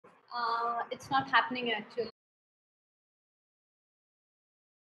It's not happening actually.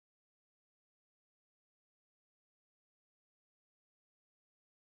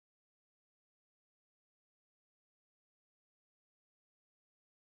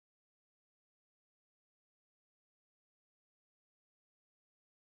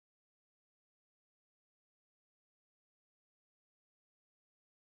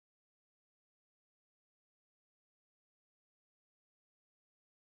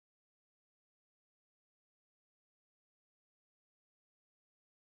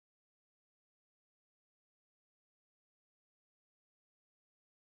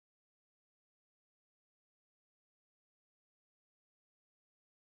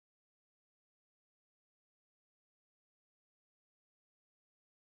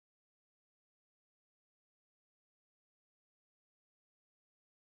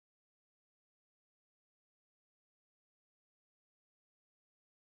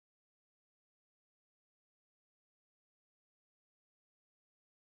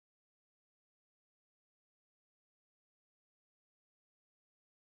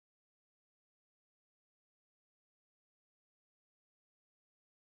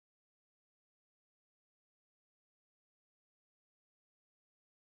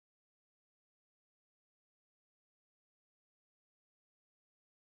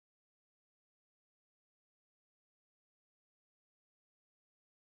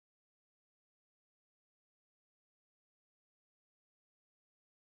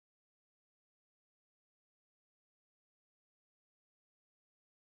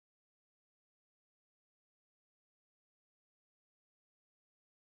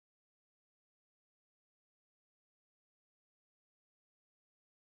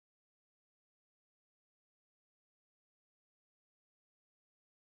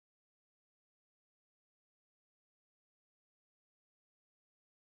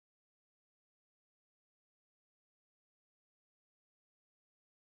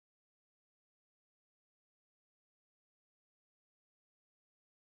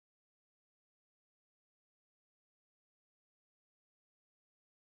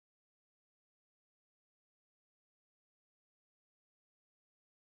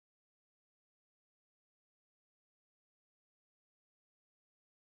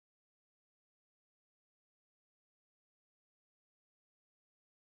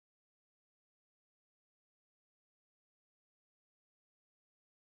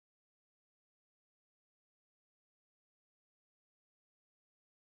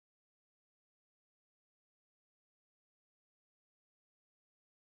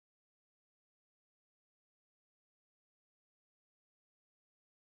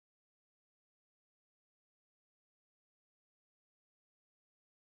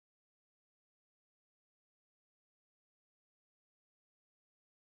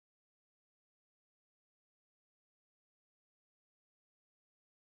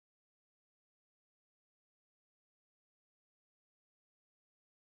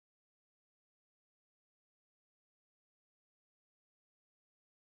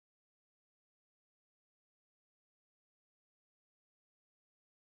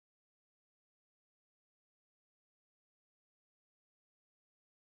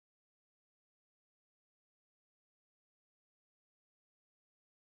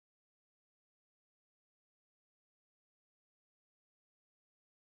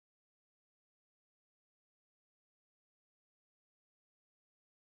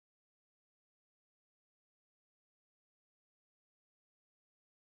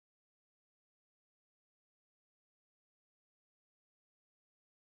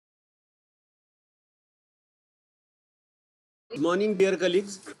 Good morning, dear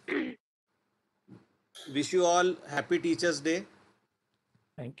colleagues. Wish you all happy Teachers' Day.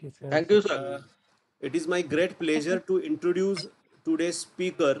 Thank you, sir. Thank you, sir. It is my great pleasure to introduce today's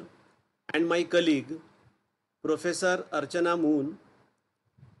speaker and my colleague, Professor Archana Moon.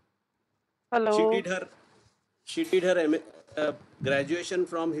 She Hello. did her she did her graduation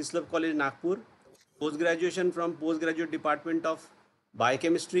from Hislop College, Nagpur, post graduation from Postgraduate Department of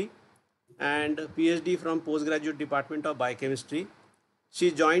Biochemistry, and PhD from Postgraduate Department of Biochemistry.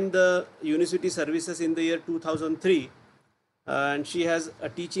 She joined the university services in the year 2003, and she has a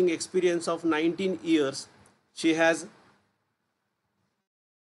teaching experience of 19 years. She has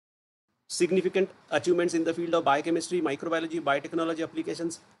significant achievements in the field of biochemistry, microbiology, biotechnology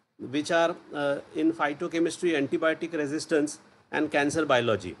applications, which are in phytochemistry, antibiotic resistance, and cancer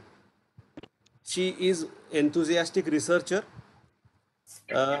biology. She is enthusiastic researcher.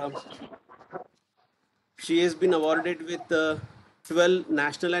 Uh, she has been awarded with 12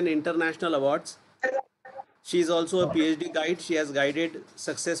 national and international awards. She is also a PhD guide. She has guided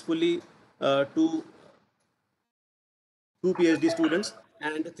successfully to two PhD students,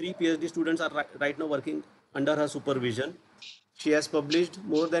 and three PhD students are right now working under her supervision. She has published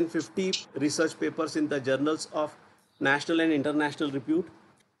more than 50 research papers in the journals of national and international repute.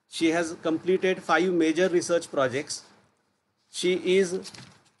 She has completed 5 major research projects. She is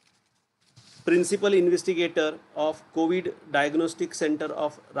principal investigator of COVID Diagnostic Center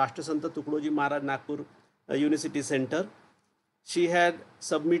of Rashtrasanta Tukdoji Maharaj Nagpur University Center. She had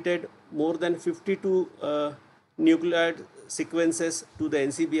submitted more than 52 nucleotide sequences to the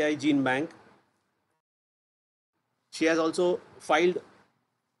NCBI Gene Bank. She has also filed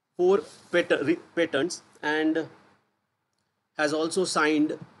 4 patents and has also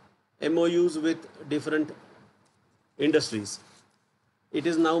signed MOUs with different industries. It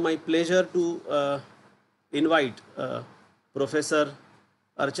is now my pleasure to invite Professor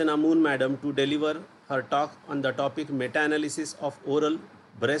Archana Moon Madam to deliver her talk on the topic meta-analysis of oral,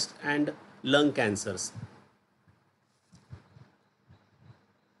 breast and lung cancers.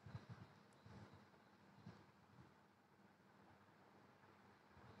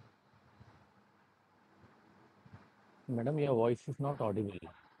 Madam, your voice is not audible.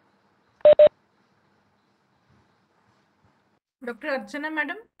 Dr. Archana,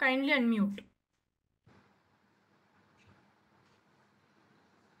 madam, kindly unmute.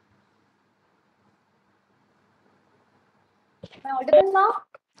 Am I audible now?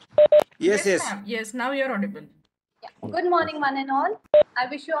 Yes. Ma'am. Yes, now you're audible. Yeah. Good morning, one and all. I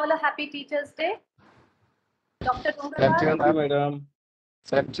wish you all a happy Teachers' Day. Dr. Thank you, Tungarwar, madam.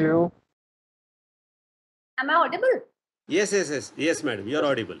 Thank you. am I audible? Yes, madam, you're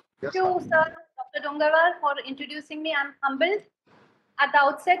audible. Thank you, sir, Dr. Dongarwar, for introducing me. I'm humbled. At the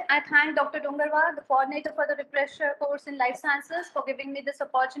outset, I thank Dr. Dongarwar, the coordinator for the refresher course in life sciences, for giving me this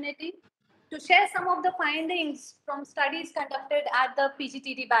opportunity to share some of the findings from studies conducted at the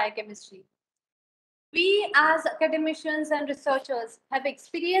PGTD Biochemistry. We as academicians and researchers have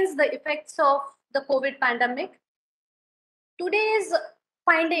experienced the effects of the COVID pandemic. Today's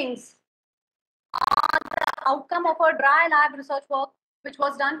findings are the outcome of our dry lab research work, which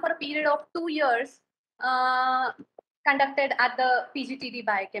was done for a period of 2 years, conducted at the PGTD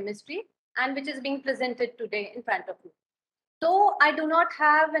Biochemistry, and which is being presented today in front of you. Though I do not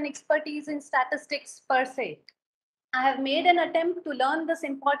have an expertise in statistics per se, I have made an attempt to learn this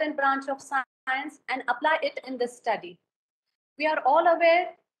important branch of science and apply it in this study. We are all aware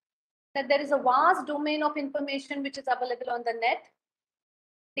that there is a vast domain of information which is available on the net.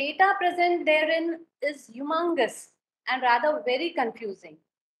 Data present therein is humongous and rather very confusing.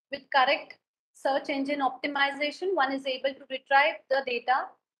 With correct search engine optimization, one is able to retrieve the data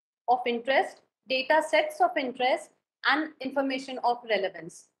of interest, data sets of interest, and information of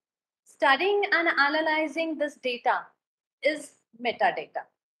relevance. Studying and analyzing this data is metadata.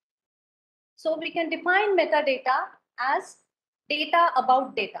 So we can define metadata as data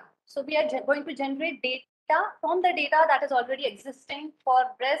about data. So we are going to generate data from the data that is already existing for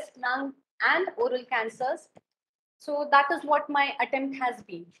breast, lung, and oral cancers. So that is what my attempt has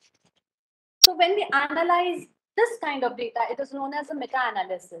been. So when we analyze this kind of data, it is known as a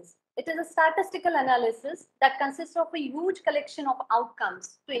meta-analysis. It is a statistical analysis that consists of a huge collection of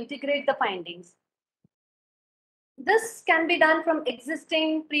outcomes to integrate the findings. This can be done from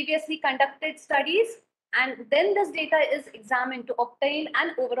existing previously conducted studies, and then this data is examined to obtain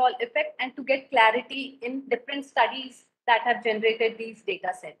an overall effect and to get clarity in different studies that have generated these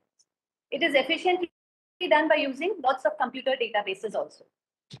data sets. It is efficiently done by using lots of computer databases also.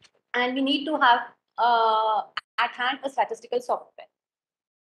 And we need to have at hand a statistical software.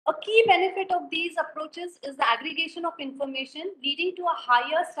 A key benefit of these approaches is the aggregation of information leading to a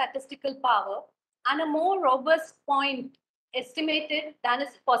higher statistical power and a more robust point estimated than is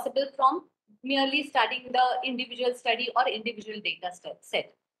possible from merely studying the individual study or individual data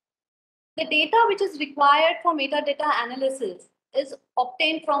set. The data which is required for metadata analysis is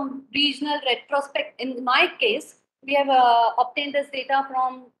obtained from regional retrospect. In my case, we have obtained this data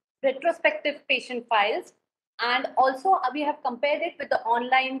from retrospective patient files, and also we have compared it with the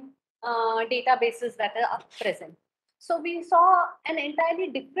online databases that are present. So we saw an entirely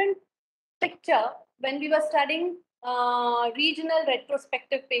different picture when we were studying regional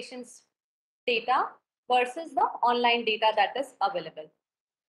retrospective patients data versus the online data that is available.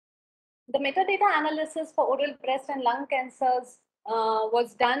 The metadata analysis for oral breast and lung cancers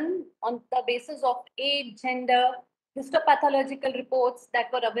was done on the basis of age, gender, histopathological reports that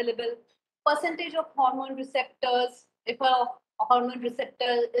were available, percentage of hormone receptors, if a hormone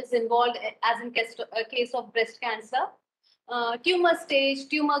receptor is involved, as in case of breast cancer, tumor stage,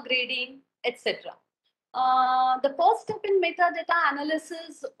 tumor grading, etc. The first step in metadata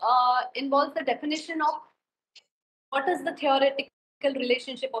analysis involves the definition of what is the theoretical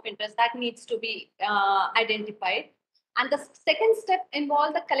relationship of interest that needs to be identified. And the second step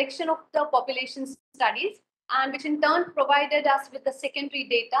involved the collection of the population studies, and which in turn provided us with the secondary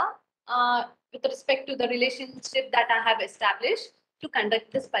data with respect to the relationship that I have established to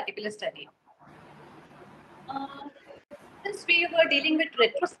conduct this particular study. Since we were dealing with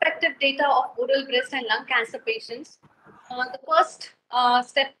retrospective data of oral breast and lung cancer patients, the first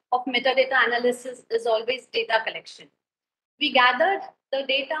step of metadata analysis is always data collection. We gathered the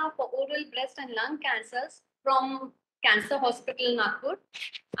data for oral breast and lung cancers from Cancer Hospital Nagpur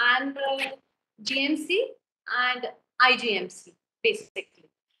and GMC and IGMC, basically.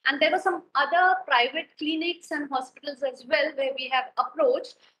 And there were some other private clinics and hospitals as well where we have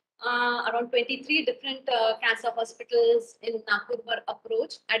approached. Around 23 different cancer hospitals in Nagpur were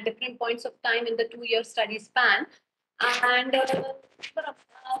approached at different points of time in the 2-year study span. And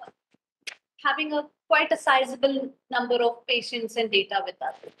having a quite a sizable number of patients and data with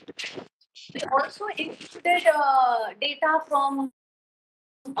us. We also included data from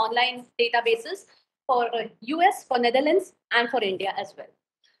online databases for US, for Netherlands, and for India as well.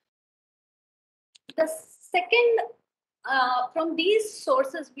 The second, from these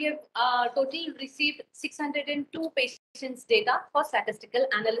sources, we have totally received 602 patients' data for statistical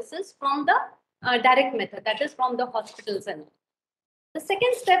analysis from the direct method, that is from the hospitals. And the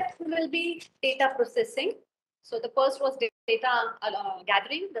second step will be data processing. So the first was data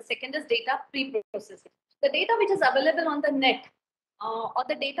gathering. The second is data pre-processing. The data which is available on the net or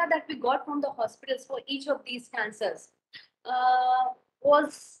the data that we got from the hospitals for each of these cancers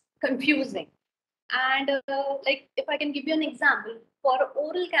was confusing. And like if I can give you an example, for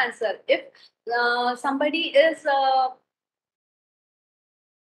oral cancer, if somebody is a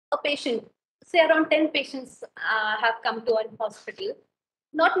patient, say around 10 patients have come to a hospital,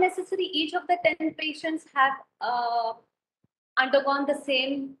 not necessarily each of the 10 patients have undergone the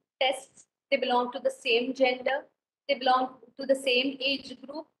same tests, they belong to the same gender, they belong to the same age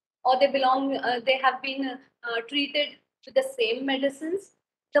group, or they have been treated with the same medicines.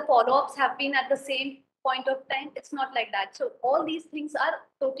 The follow-ups have been at the same point of time. It's not like that. So all these things are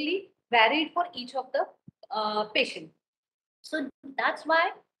totally varied for each of the patient. So that's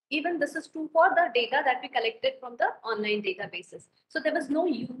why even this is true for the data that we collected from the online databases. So there was no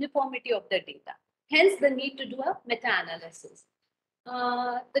uniformity of the data. Hence the need to do a meta-analysis.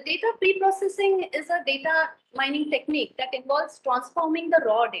 The data pre-processing is a data mining technique that involves transforming the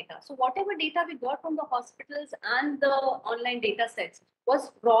raw data. So whatever data we got from the hospitals and the online data sets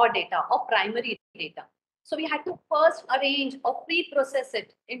was raw data or primary data. So we had to first arrange or pre-process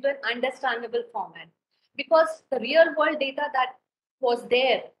it into an understandable format, because the real world data that was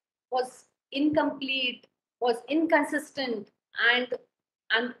there was incomplete, was inconsistent, and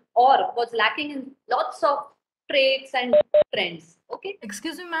or was lacking in lots of traits and trends. Okay.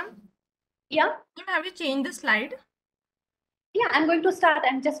 Excuse me, ma'am. Yeah. Ma'am, have you changed the slide? Yeah, I'm going to start.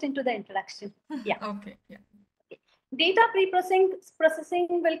 I'm just into the introduction. Yeah. Okay. Yeah. Data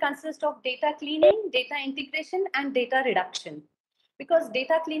pre-processing will consist of data cleaning, data integration, and data reduction. Because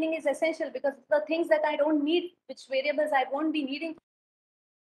data cleaning is essential, because the things that I don't need, which variables I won't be needing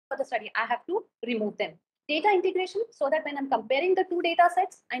for the study, I have to remove them. Data integration, so that when I'm comparing the two data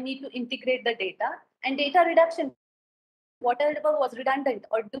sets, I need to integrate the data. And data reduction, whatever was redundant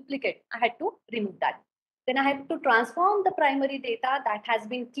or duplicate, I had to remove that. Then I have to transform the primary data that has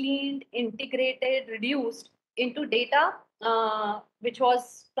been cleaned, integrated, reduced into data which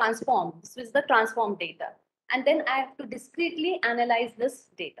was transformed. This is the transformed data. And then I have to discretely analyze this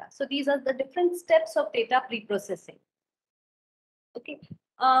data. So these are the different steps of data pre-processing. Okay.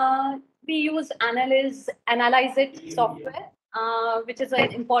 We use Analyze It software, which is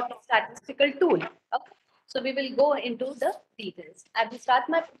an important statistical tool. Okay. So we will go into the details. I will start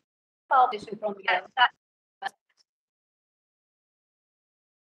my presentation from here.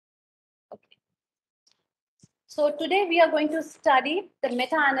 Okay. So today we are going to study the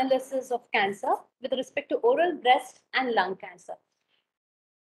meta-analysis of cancer with respect to oral, breast, and lung cancer.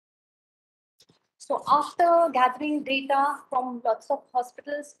 So after gathering data from lots of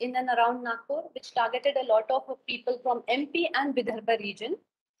hospitals in and around Nagpur, which targeted a lot of people from MP and Vidarbha region,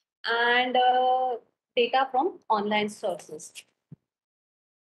 and data from online sources,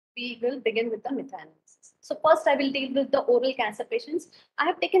 we will begin with the meta-analysis. So first I will deal with the oral cancer patients. I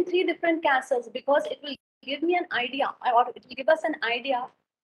have taken 3 different cancers because it will give me an idea, or it will give us an idea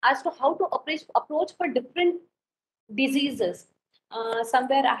as to how to approach for different diseases.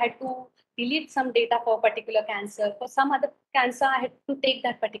 Somewhere I had to delete some data for a particular cancer. For some other cancer, I had to take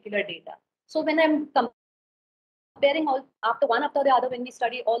that particular data. So when I'm comparing all one after the other, when we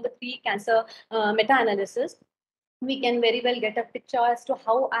study all the three cancer meta-analysis, we can very well get a picture as to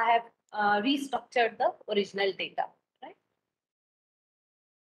how I have restructured the original data, right?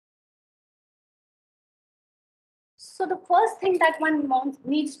 So the first thing that one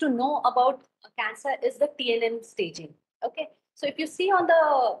needs to know about cancer is the TNM staging. Okay, so if you see on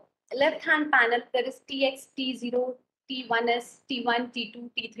the left-hand panel, there is TX, T0, T1S, T1, T2,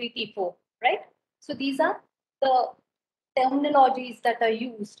 T3, T4, right? So these are the terminologies that are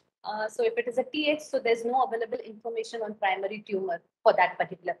used. So if it is a TX, so there's no available information on primary tumor for that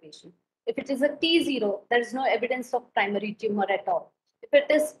particular patient. If it is a T0, there is no evidence of primary tumor at all. If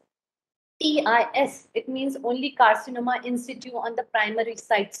it is TIS, it means only carcinoma in situ on the primary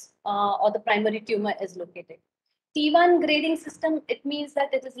sites or the primary tumor is located. T1 grading system, it means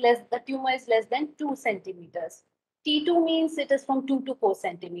that the tumor is less than 2 centimeters. T2 means it is from 2 to 4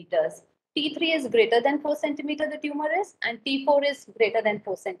 centimeters. T3 is greater than 4 centimeter, the tumor is, and T4 is greater than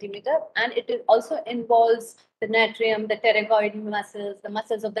 4 centimeter. And it also involves the natrium, the pterygoid muscles, the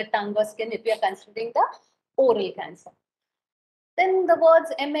muscles of the tongue or skin, if we are considering the oral cancer. Then the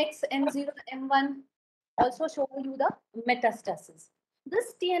words MX, M0, M1 also show you the metastasis.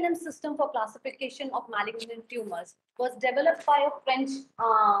 This TNM system for classification of malignant tumors was developed by a French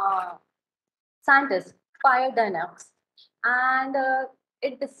scientist, Pierre Danax, and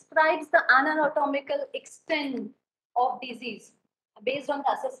it describes the anatomical extent of disease based on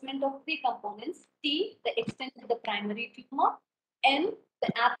the assessment of three components: T, the extent of the primary tumor; N,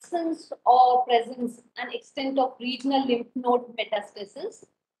 the absence or presence and extent of regional lymph node metastasis;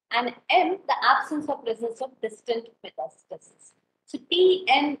 and M, the absence or presence of distant metastasis. So T,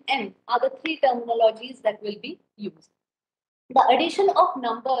 N, M are the three terminologies that will be used. The addition of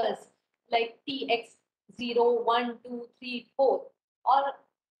numbers like TX 0, 1, 2, 3, 4,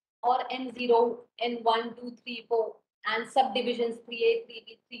 or N0, N1, 2, 3, 4, and subdivisions 3A,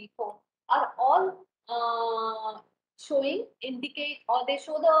 3B, 3, 4 are all indicate, or they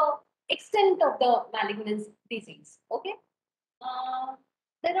show the extent of the malignant disease. Okay.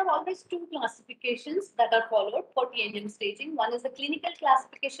 There are always two classifications that are followed for TNM staging. One is the clinical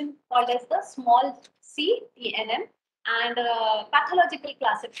classification called as the small c TNM, and pathological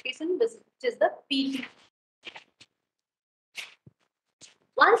classification, which is the PT.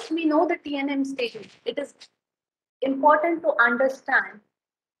 Once we know the TNM staging, it is important to understand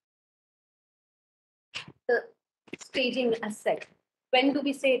the staging aspect. When do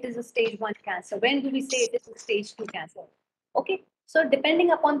we say it is a stage 1 cancer? When do we say it is a stage 2 cancer? Okay, so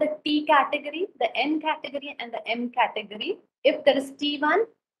depending upon the T category, the N category, and the M category, if there is T1,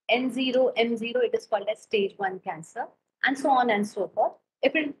 N0, M0, it is called as stage 1 cancer, and so on and so forth.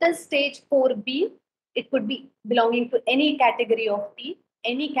 If it is stage 4B, it could be belonging to any category of T,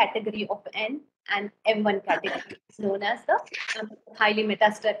 any category of N, and M1 category is known as the highly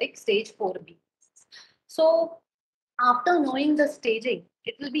metastatic stage 4B. So after knowing the staging,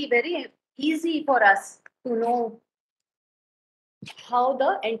 it will be very easy for us to know how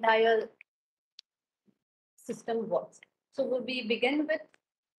the entire system works. So we begin with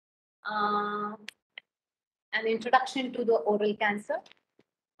an introduction to the oral cancer.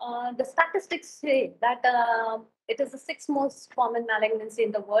 The statistics say that it is the sixth most common malignancy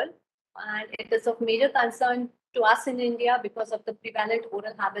in the world, and it is of major concern to us in India because of the prevalent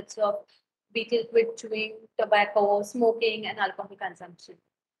oral habits of betel quid chewing, tobacco, smoking, and alcohol consumption.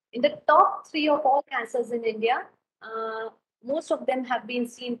 In the top three of all cancers in India, most of them have been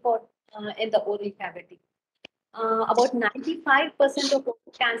seen in the oral cavity. About 95% of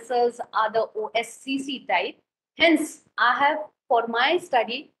cancers are the OSCC type. Hence, I have, for my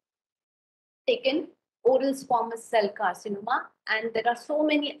study, taken oral squamous cell carcinoma, and there are so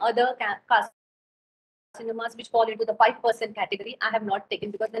many other carcinomas which fall into the 5% category. I have not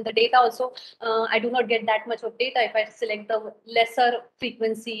taken, because then the data also, I do not get that much of data if I select the lesser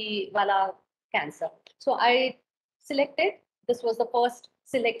frequency wala cancer. So I selected, this was the first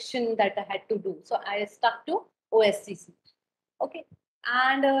selection that I had to do. So I stuck to OSCC. Okay.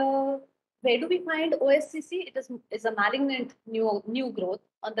 And where do we find OSCC? It is a malignant new growth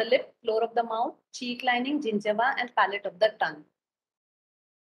on the lip, floor of the mouth, cheek lining, gingiva, and palate of the tongue.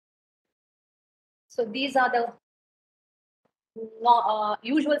 So these are the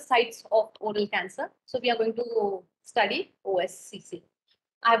usual sites of oral cancer. So we are going to study OSCC.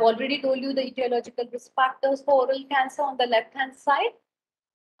 I've already told you the etiological risk factors for oral cancer on the left-hand side.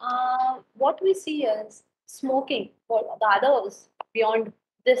 What we see is smoking. For the others beyond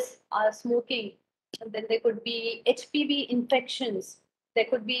this are smoking. And then there could be HPV infections. There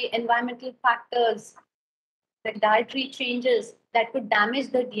could be environmental factors, like dietary changes, that could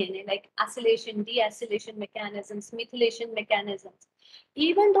damage the DNA, like acylation, deacylation mechanisms, methylation mechanisms.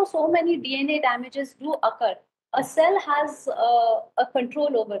 Even though so many DNA damages do occur, a cell has a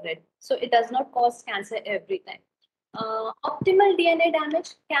control over it, so it does not cause cancer every time. Optimal DNA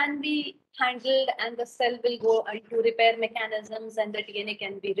damage can be handled, and the cell will go into repair mechanisms, and the DNA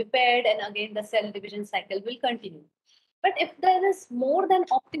can be repaired, and again the cell division cycle will continue. But if there is more than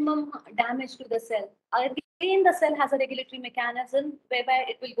optimum damage to the cell, again the cell has a regulatory mechanism whereby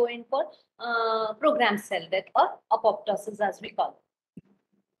it will go in for programmed cell death or apoptosis, as we call it.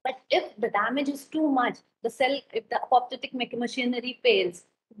 But if the damage is too much, the cell, if the apoptotic machinery fails,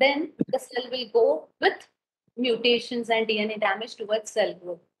 then the cell will go with mutations and DNA damage towards cell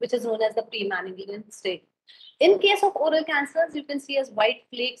growth, which is known as the pre-malignant state. In case of oral cancers, you can see as white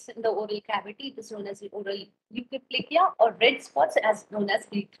flakes in the oral cavity. It is known as the oral leukoplakia, or red spots as known as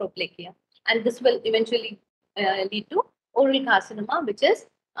erythroplakia. And this will eventually lead to oral carcinoma, which is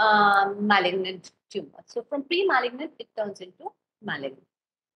malignant tumor. So from pre-malignant, it turns into malignant.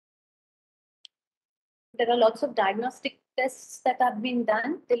 There are lots of diagnostic tests that have been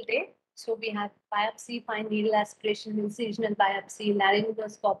done till date. So we have biopsy, fine needle aspiration, incisional biopsy,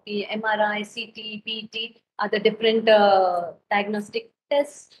 laryngoscopy, MRI, CT, PET are the different diagnostic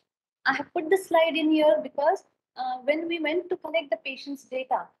tests. I have put this slide in here because when we went to collect the patient's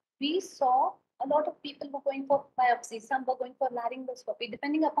data, we saw a lot of people were going for biopsy, some were going for laryngoscopy,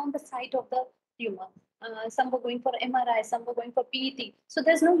 depending upon the site of the tumor. Some were going for MRI, some were going for PET. So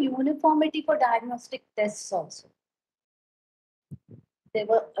there's no uniformity for diagnostic tests also. There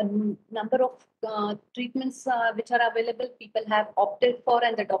were a number of treatments which are available, people have opted for,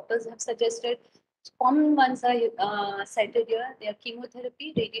 and the doctors have suggested. Common ones are cited here. They are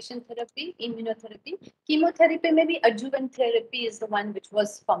chemotherapy, radiation therapy, immunotherapy. Chemotherapy, maybe adjuvant therapy is the one which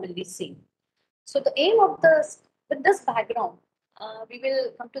was commonly seen. So the aim of this, with this background, we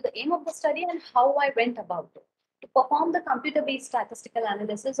will come to the aim of the study and how I went about it. To perform the computer-based statistical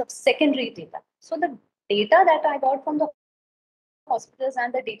analysis of secondary data. So the data that I got from the hospitals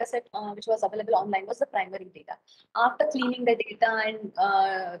and the data set which was available online was the primary data. After cleaning the data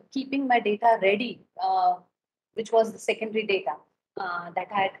and keeping my data ready, which was the secondary data that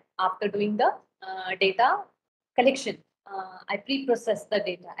I had after doing the data collection, I pre-processed the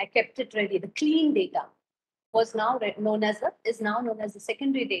data. I kept it ready. The clean data was now is now known as the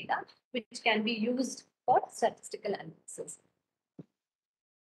secondary data, which can be used for statistical analysis.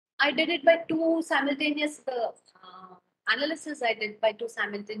 I did it by two simultaneous analysis. I did by two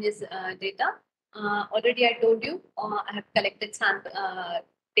simultaneous data. Already I told you I have collected sample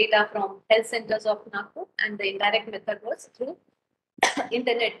data from health centers of Nagpur, and the indirect method was through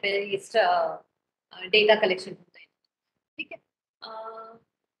internet-based data collection. Okay.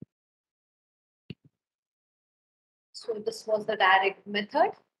 So this was the direct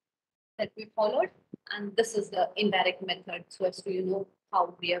method that we followed, and this is the indirect method, so as to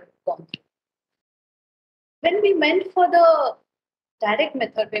how we have gone through. When we went for the direct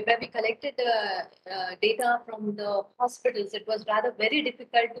method, where we collected the data from the hospitals, it was rather very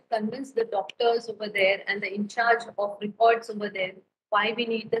difficult to convince the doctors over there and the in charge of reports over there why we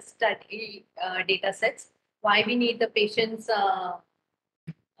need the study data sets, why we need the patient's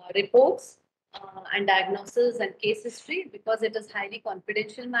reports and diagnosis and case history, because it is highly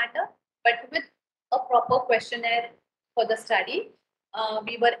confidential matter. But with a proper questionnaire for the study,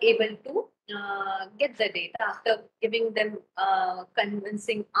 we were able to get the data after giving them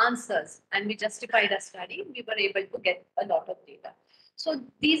convincing answers, and we justified our study. We were able to get a lot of data. So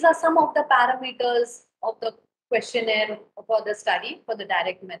these are some of the parameters of the questionnaire for the study for the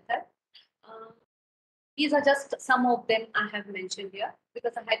direct method. These are just some of them I have mentioned here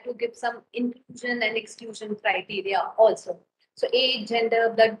because I had to give some inclusion and exclusion criteria also. So age,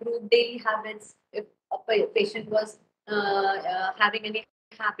 gender, blood group, daily habits. If a patient was having any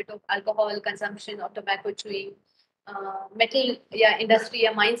habit of alcohol consumption or tobacco chewing, metal industry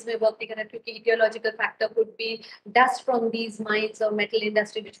या mines में work नहीं करना क्योंकि etiological factor could be dust from these mines or metal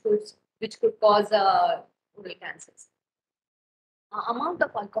industry which could cause oral cancers. Amount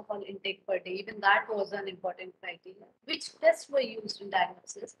of alcohol intake per day, even that was an important criteria. Which tests were used in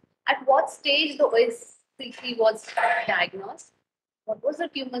diagnosis? At what stage the OSCT was diagnosed? What was the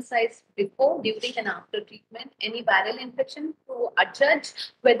tumor size before, during, and after treatment? Any viral infection to judge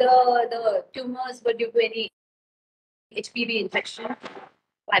whether the tumors were due to any HPV infection,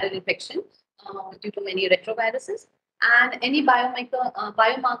 viral infection due to any retroviruses, and any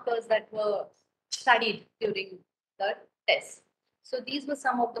biomarkers that were studied during the test. So these were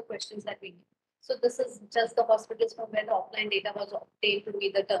some of the questions that we need. So this is just the hospitals from where the offline data was obtained to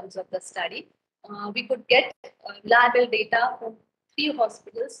meet the terms of the study. we could get reliable data from 3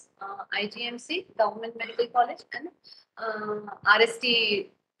 hospitals, IGMC, Government Medical College, and RST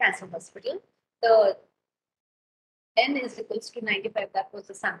Cancer Hospital. The N is equals to 95. That was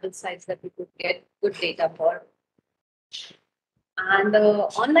the sample size that we could get good data for. And the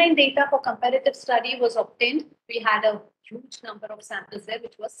online data for comparative study was obtained. We had a huge number of samples there,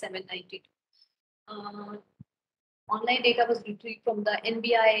 which was 792. Online data was retrieved from the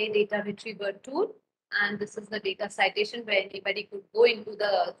NBI data retriever tool. And this is the data citation where anybody could go into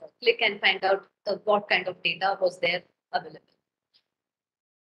the click and find out what kind of data was there available.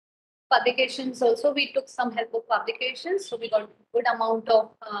 Publications also, we took some help of publications. So we got a good amount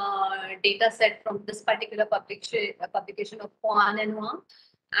of data set from this particular publication of Kwan and Wang.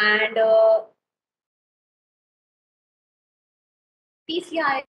 And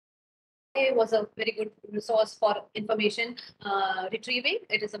TCI was a very good resource for information retrieving.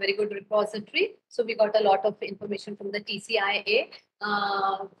 It is a very good repository. So we got a lot of information from the TCIA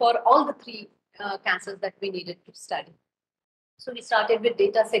for all the 3 cancers that we needed to study. So we started with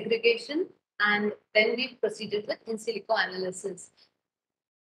data segregation, and then we proceeded with in silico analysis.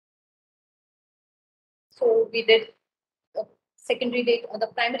 So we did secondary data, the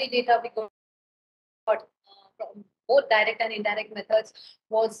primary data we got from both direct and indirect methods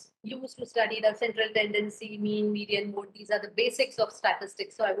was used to study the central tendency, mean, median, mode. These are the basics of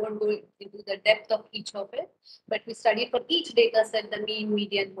statistics. So I won't go into the depth of each of it, but we studied for each data set the mean,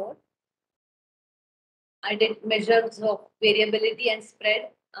 median, mode. I did measures of variability and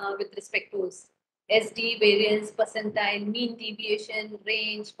spread with respect to SD, variance, percentile, mean deviation,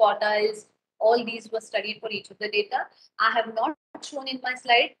 range, quartiles. All these were studied for each of the data. I have not shown in my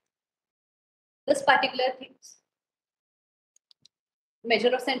slide this particular things.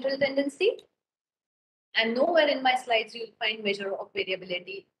 Measure of central tendency. And nowhere in my slides you'll find measure of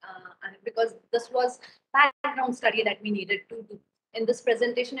variability because this was background study that we needed to do. In this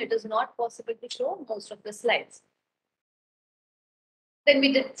presentation, it is not possible to show most of the slides. Then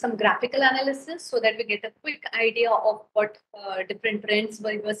we did some graphical analysis so that we get a quick idea of what different trends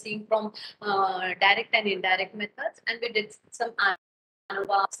we were seeing from direct and indirect methods. And we did some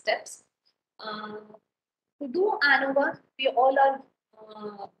ANOVA steps. To do ANOVA, we all are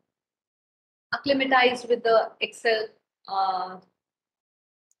acclimatized with the Excel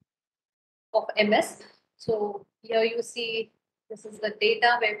of MS. So here you see this is the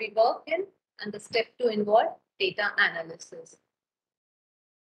data where we work in, and the step 2 involved data analysis.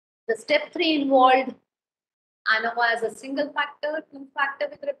 The step 3 involved ANOVA as a single factor, 2 factor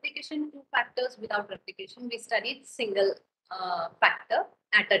with replication, 2 factors without replication. We studied single factor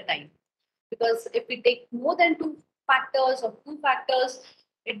at a time. Because if we take more than 2 factors or 2 factors,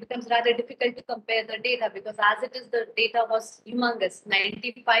 it becomes rather difficult to compare the data because as it is, the data was humongous,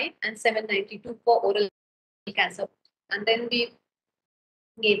 95 and 792 for oral cancer. And then we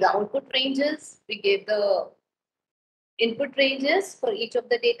gave the output ranges, we gave the input ranges for each of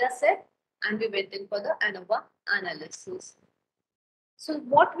the data set, and we went in for the ANOVA analysis. So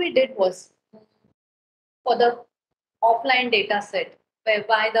what we did was for the offline data set,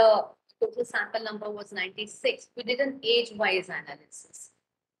 whereby the total sample number was 96, we did an age-wise analysis.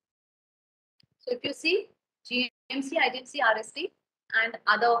 So if you see GMC, IGMC, RST, and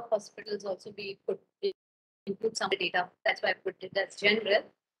other hospitals also we could include some data. That's why I put it as general.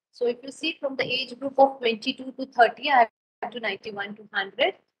 So if you see from the age group of 22 to 30, I have to 91 to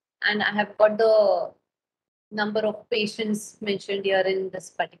 100, and I have got the number of patients mentioned here in this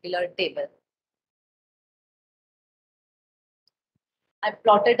particular table. I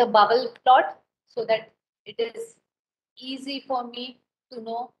plotted a bubble plot so that it is easy for me to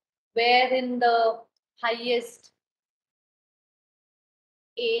know where in the highest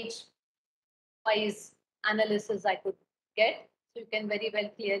age-wise analysis I could get. So you can very well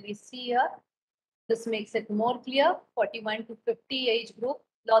clearly see here. This makes it more clear. 41 to 50 age group,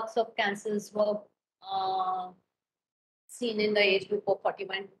 lots of cancers were seen in the age group of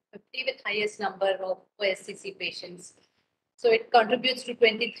 41 to 50 with highest number of OSCC patients. So it contributes to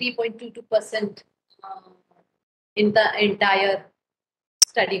 23.22% in the entire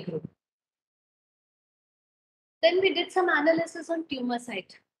study group. Then we did some analysis on tumor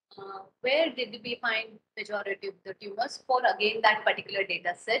site. Where did we find majority of the tumors for again that particular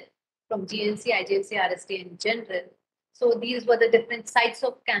data set from GNC, IGNC, RST in general. So these were the different sites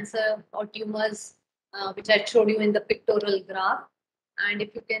of cancer or tumors which I showed you in the pictorial graph. And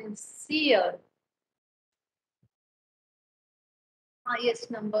if you can see here,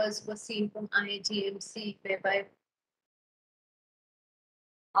 highest numbers were seen from IGMC, whereby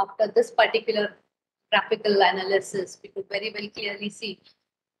after this particular graphical analysis, we could very well clearly see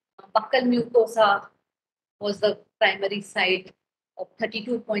buccal mucosa was the primary site of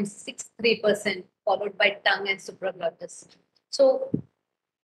 32.63%, followed by tongue and supraglottis. So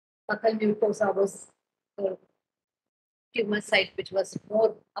buccal mucosa was the tumor site which was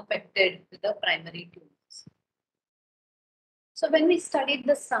more affected with the primary tumors. So when we studied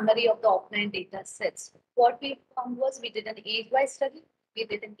the summary of the offline data sets, what we found was we did an age-wise study, we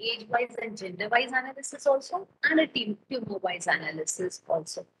did an age-wise and gender-wise analysis also, and a tumor-wise analysis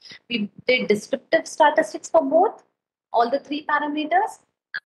also. We did descriptive statistics for both, all the three parameters,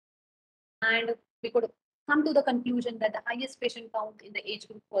 and we could come to the conclusion that the highest patient count in the age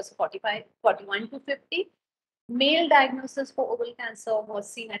group was 41 to 50. Male diagnosis for oral cancer was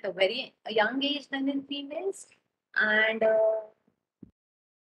seen at a very young age than in females. And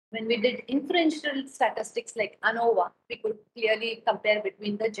when we did inferential statistics like ANOVA, we could clearly compare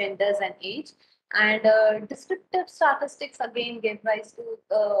between the genders and age. And descriptive statistics again gave rise to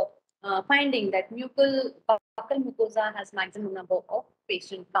the finding that buccal mucosa has maximum number of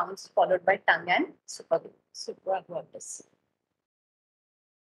patient counts, followed by tongue and supraglottis.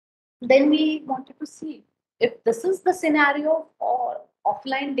 Then we wanted to see if this is the scenario or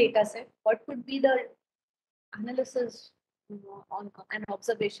offline data set, what could be the analysis on and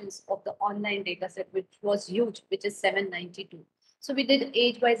observations of the online data set, which was huge, which is 792. So we did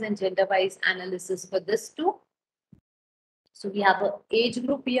age-wise and gender-wise analysis for this too. So we have an age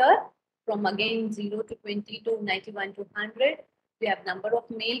group here from again 0 to 20 to 91 to 100. We have number of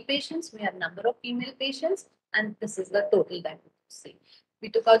male patients, we have number of female patients, and this is the total that we see. We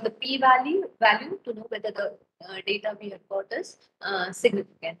took out the p-value to know whether the data we have got is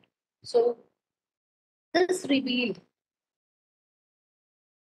significant. So this revealed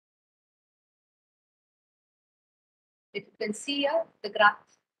if you can see here, the graph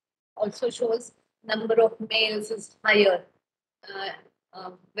also shows number of males is higher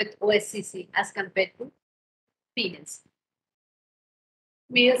with OSCC as compared to females.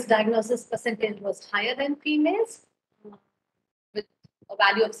 Males diagnosis percentage was higher than females with a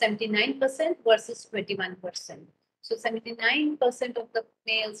value of 79% versus 21%. So 79% of the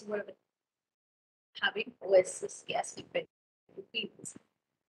males were having OSCC as compared to females.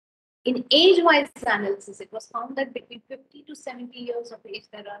 In age-wise analysis, it was found that between 50 to 70 years of age,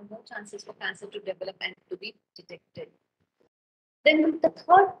 there are more chances for cancer to develop and to be detected. Then the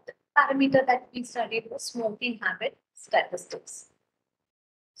third parameter that we studied was smoking habit statistics.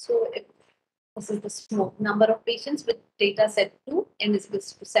 So if this is the smoke number of patients with data set 2, n is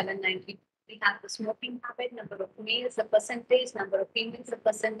equals to 790. We have the smoking habit, number of males, the percentage, number of females, the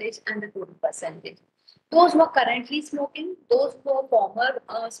percentage, and the total percentage. Those who are currently smoking, those who are former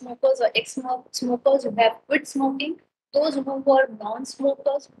smokers or ex-smokers who have quit smoking, those who were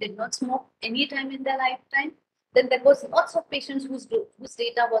non-smokers who did not smoke any time in their lifetime, then there was lots of patients whose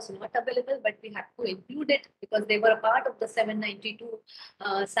data was not available, but we had to include it because they were a part of the 792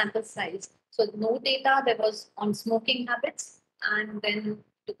 sample size. So no data there was on smoking habits, and then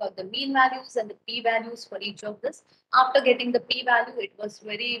took out the mean values and the p-values for each of this. After getting the p-value, it was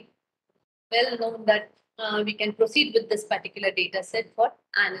very well known that we can proceed with this particular data set for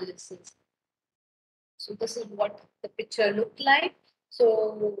analysis. So this is what the picture looked like.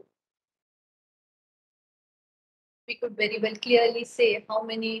 So we could very well clearly say how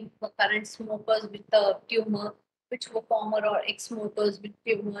many were current smokers with the tumor, which were former or ex-smokers with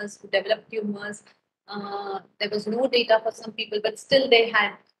tumors who developed tumors. There was no data for some people, but still they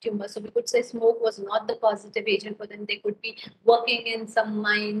had tumors. So we could say smoke was not the causative agent for them. They could be working in some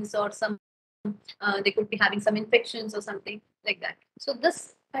mines or some, they could be having some infections or something like that. So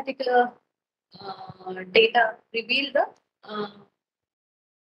this particular data revealed the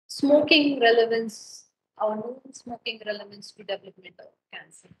smoking relevance or non-smoking relevance to development of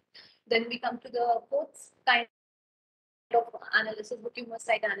cancer. Then we come to the fourth kind of analysis, the tumor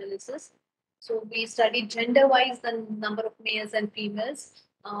site analysis. So we studied gender-wise the number of males and females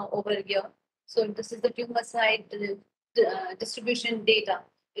over here. So this is the tumor site distribution data.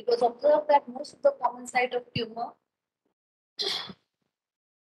 It was observed that most of the common site of tumor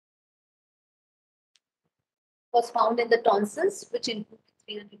was found in the tonsils, which include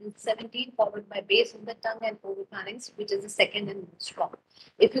 317, followed by base of the tongue and oropharynx, which is the second and most strong.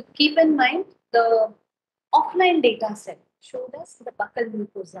 If you keep in mind, the offline data set showed us the buccal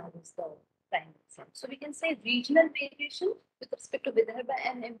mucosa was the primary set. So we can say regional variation with respect to Vidarbha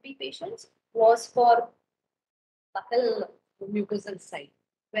and MP patients was for buccal mucosal site,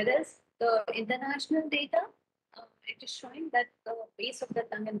 whereas the international data, it is showing that the base of the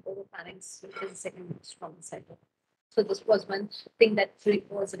tongue and oropharynx, which is the second most common site. So this was one thing that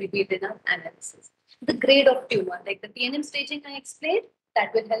was revealed in our analysis. The grade of tumor, like the TNM staging I explained,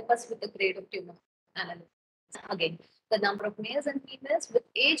 that will help us with the grade of tumor analysis. Again, the number of males and females with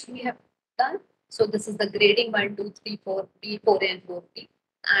age we have done. So this is the grading 1, 2, 3, 4, P, 4A and 4P.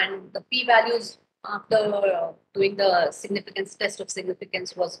 And the P values after doing the significance test of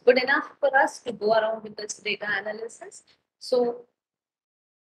significance was good enough for us to go around with this data analysis. So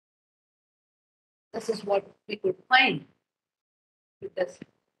this is what we could find with this.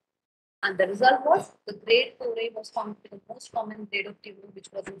 And the result was the grade 4A was found to be the most common grade of tumor, which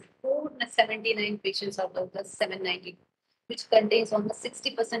was in 479 patients out of the 790, which contains almost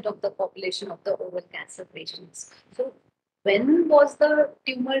 60% of the population of the oral cancer patients. So when was the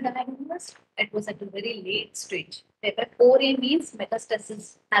tumor diagnosed? It was at a very late stage. Where 4A means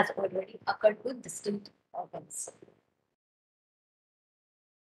metastasis has already occurred to distant organs.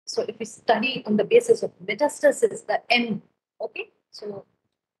 So if we study on the basis of metastasis, the M, okay, so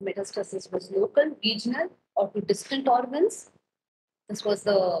metastasis was local, regional, or to distant organs. This was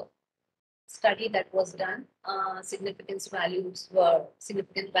the study that was done. Significant values were,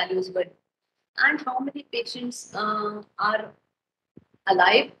 and how many patients are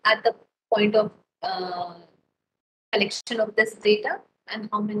alive at the point of collection of this data, and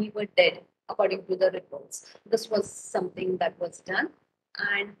how many were dead according to the reports. This was something that was done,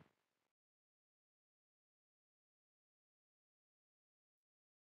 and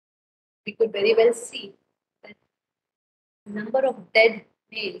we could very well see that the number of dead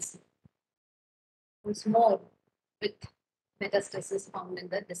males was more with metastasis found in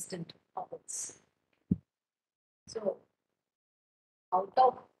the distant organs. So, out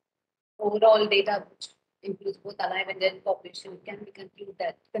of overall data, which includes both alive and dead population, it can be concluded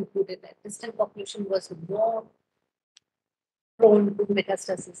that distant population was more prone to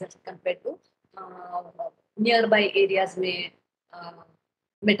metastasis as compared to nearby areas में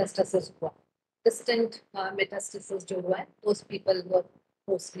metastasis हुआ. Distant metastasis जो हुआ है, those people were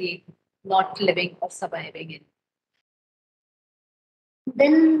mostly not living or surviving in.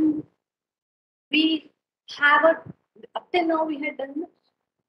 Then we have up till now we had done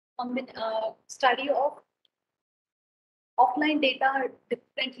a study of offline data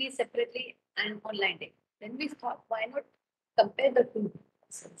differently, separately, and online data. Then we thought, why not compare the two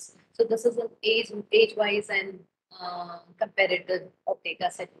systems? So this is an age-wise and comparative of data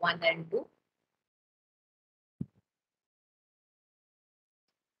set 1 and 2.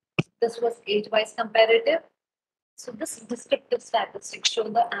 This was age-wise comparative. So this descriptive statistics show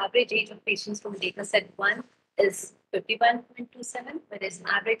the average age of patients from data set 1 is 51.27, whereas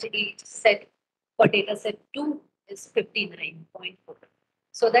average age set for data set 2 is 59.4.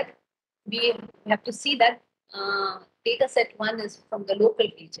 So that we have to see that data set 1 is from the local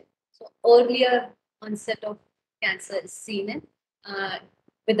region. So earlier onset of cancer is seen in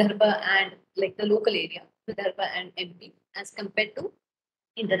Vidarbha and like the local area, Vidarbha and MP, as compared to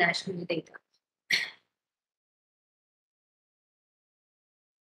international data.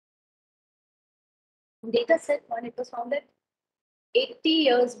 In data set 1, it was found that 80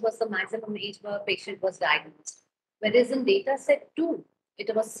 years was the maximum age where a patient was diagnosed. Whereas in data set 2,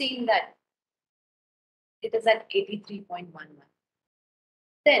 it was seen that it is at 83.11.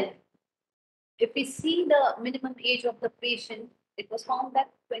 Then, if we see the minimum age of the patient, it was found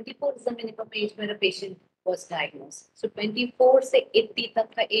that 24 is the minimum age where a patient was diagnosed. So 24 से 80 तक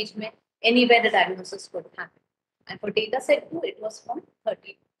का age में anywhere the diagnosis could happen. And for data set 2, it was from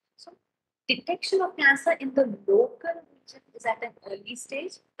 30. So detection of cancer in the local region is at an early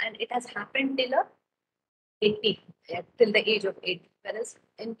stage, and it has happened till 80, till the age of 80. Whereas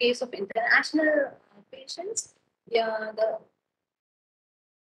in case of international patients, yeah, the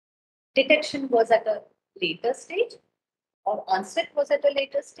detection was at a later stage, or onset was at a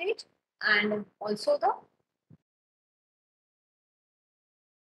later stage, and also the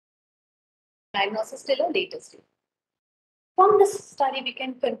diagnosis till a later stage. From this study, we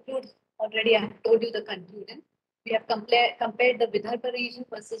can conclude, already I have told you the conclusion. We have compared the Vidarbha region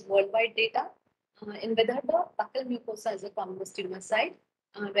versus worldwide data. In Vidarbha, buccal mucosa is a commonest tumor site,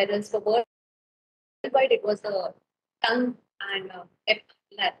 whereas for worldwide, it was the tongue and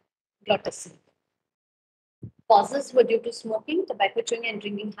glottis. Causes were due to smoking, tobacco chewing, and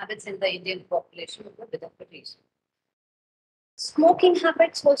drinking habits in the Indian population of the Vidarbha region. Smoking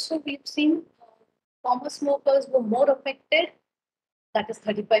habits also, we've seen former smokers were more affected, that is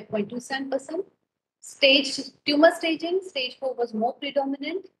 35.27%. Tumor staging, stage 4 was more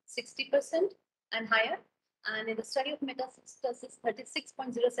predominant, 60% and higher. And in the study of metastasis,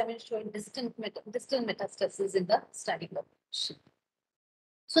 36.07 showing distant metastasis in the study population.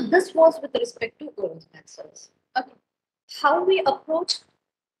 So this was with respect to oral cancers. Okay. How we approach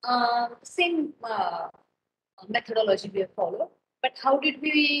same methodology we have followed. But how did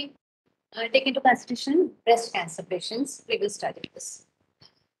we take into consideration breast cancer patients? We will study this.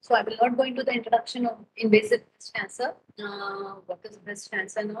 So I will not go into the introduction of invasive breast cancer. What is breast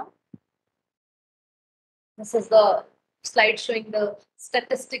cancer now? This is the slide showing the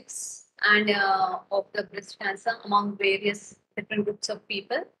statistics and of the breast cancer among various different groups of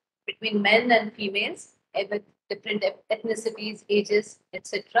people between men and females with different ethnicities, ages,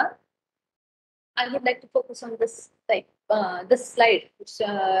 etc. I would like to focus on this slide, which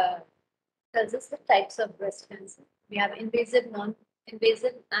tells us the types of breast cancer. We have invasive,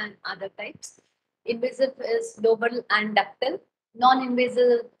 non-invasive, and other types. Invasive is lobar and ductal.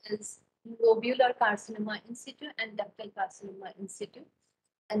 Non-invasive is lobular carcinoma in situ and ductal carcinoma in situ.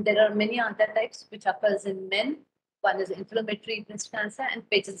 And there are many other types which occurs in men. One is inflammatory breast cancer and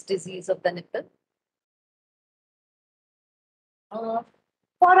Paget's disease of the nipple.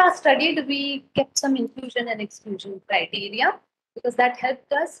 For our study, we kept some inclusion and exclusion criteria because that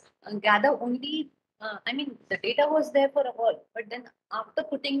helped us gather only, the data was there for all, but then after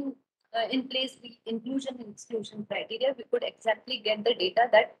putting in place the inclusion and exclusion criteria, we could exactly get the data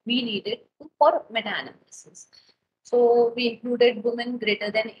that we needed for meta-analysis. So we included women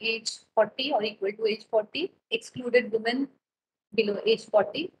greater than age 40 or equal to age 40, excluded women below age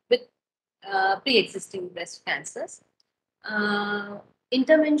 40 with pre-existing breast cancers.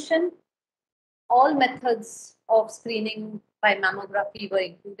 Intervention, all methods of screening by mammography were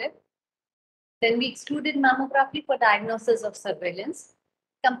included. Then we excluded mammography for diagnosis of surveillance.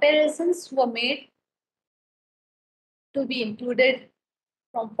 Comparisons were made to be included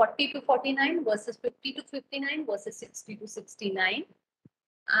from 40 to 49 versus 50 to 59 versus 60 to 69.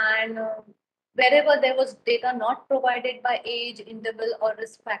 And wherever there was data not provided by age, interval, or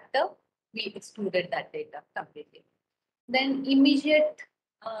risk factor, we excluded that data completely. Then immediate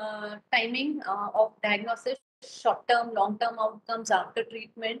timing of diagnosis, short-term, long-term outcomes after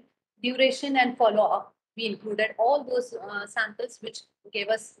treatment, duration and follow-up. We included all those samples which gave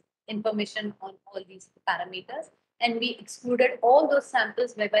us information on all these parameters. And we excluded all those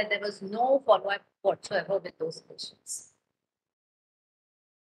samples whereby there was no follow-up whatsoever with those patients.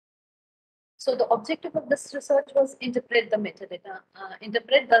 So the objective of this research was interpret the metadata,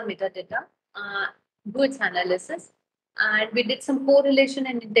 do its analysis, and we did some correlation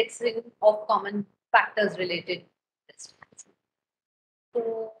and indexing of common factors related to breast cancer.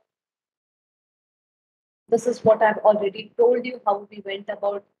 So this is what I've already told you, how we went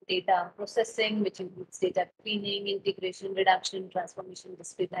about data processing, which includes data cleaning, integration, reduction, transformation,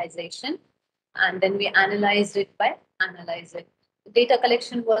 discretization, and then we analyzed it by analyzing. Data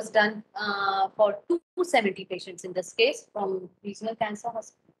collection was done for 270 patients in this case from regional cancer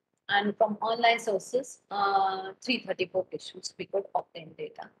hospital, and from online sources, 334 patients we could obtain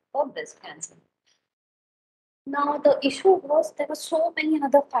data for breast cancer. Now the issue was there were so many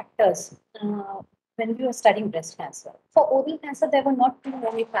other factors when we were studying breast cancer. For oral cancer, there were not too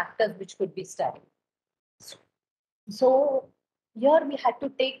many factors which could be studied. So here we had to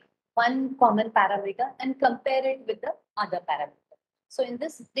take one common parameter and compare it with the other parameter. So in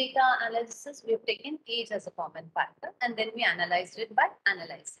this data analysis, we have taken age as a common factor, and then we analyzed it by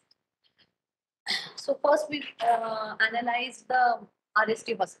analyzing. So first we analyzed the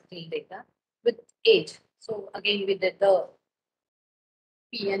RST hospital data with age. So again, we did the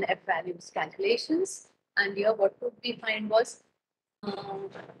P and F values calculations, and here what we find was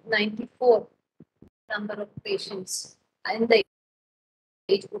 94 number of patients in the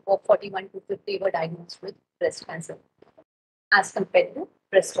age group of 41 to 50 were diagnosed with breast cancer as compared to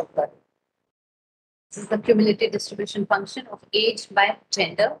rest of the. This is the cumulative distribution function of age by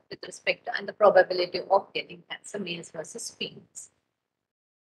gender with respect to and the probability of getting cancer, males versus females.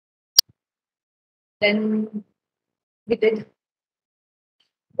 Then we did,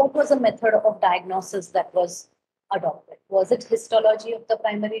 what was the method of diagnosis that was adopted? Was it histology of the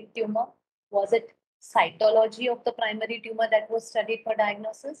primary tumor? Was it cytology of the primary tumor that was studied for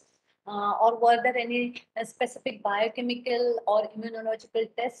diagnosis? Or were there any specific biochemical or immunological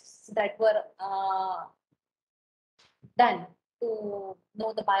tests that were done to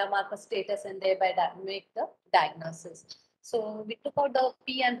know the biomarker status and thereby make the diagnosis? So we took out the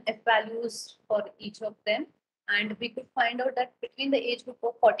P and F values for each of them, and we could find out that between the age group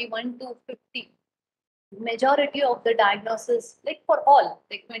of 41 to 50, majority of the diagnosis, like for all,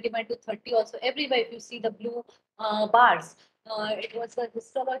 like 21 to 30 also, everywhere if you see the blue bars, it was the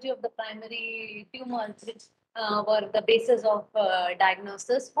histology of the primary tumors which were the basis of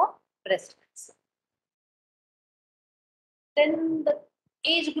diagnosis for breast cancer. Then the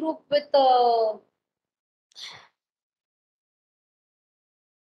age group with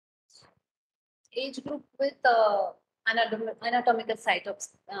anatomical site of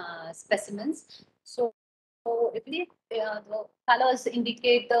specimens. So if the colors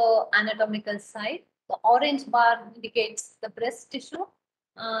indicate the anatomical site, the orange bar indicates the breast tissue,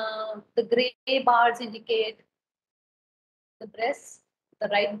 the gray bars indicate the breast, the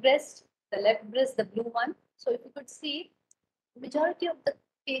right breast, the left breast, the blue one. So if you could see, majority of the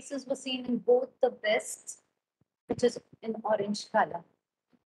cases were seen in both the breasts, which is in orange color,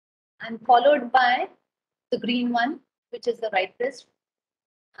 and followed by the green one, which is the right breast,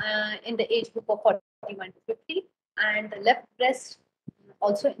 in the age group of 41 to 50, and the left breast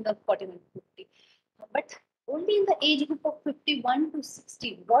also in the 41 to 50. But only in the age group of 51 to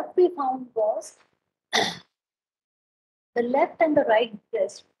 60, what we found was the left and the right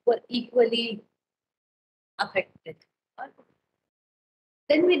breast were equally affected.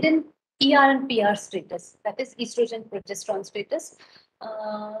 Then we did ER and PR status, that is estrogen progesterone status.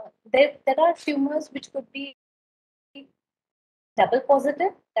 There are tumors which could be double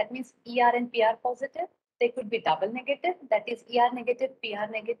positive, that means ER and PR positive. They could be double negative, that is ER negative, PR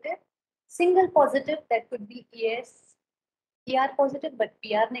negative. Single positive, that could be ER positive but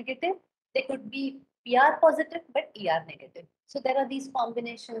PR negative. They could be PR positive but ER negative. So there are these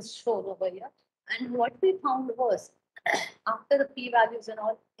combinations shown over here. And what we found was after the p values and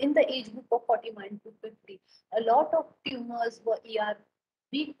all, in the age group of 41 to 50, a lot of tumors were ER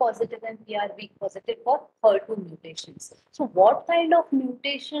weak positive and PR weak positive for HER2 mutations. So what kind of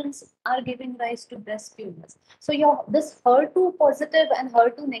mutations are giving rise to breast tumors? So this HER2 positive and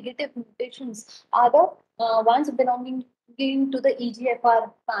HER2 negative mutations are the ones belonging to the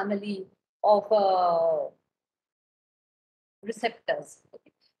EGFR family of receptors,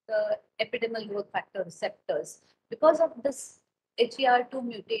 okay? The epidermal growth factor receptors. Because of this HER2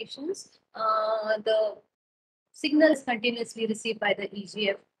 mutations, the signal is continuously received by the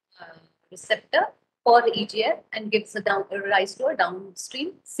EGF receptor for EGF and gives rise to a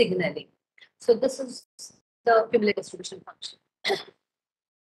downstream signaling. So this is the cumulative distribution function.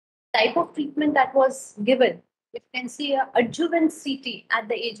 Type of treatment that was given, you can see a adjuvant CT at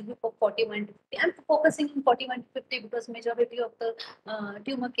the age group of 41 to 50. I'm focusing on 41 to 50 because majority of the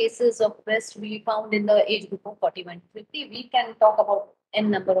tumor cases of breast we found in the age group of 41 to 50. We can talk about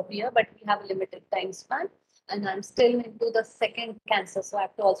n number of years, but we have a limited time span. And I'm still into the second cancer, so I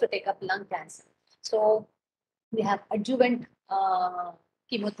have to also take up lung cancer. So we have adjuvant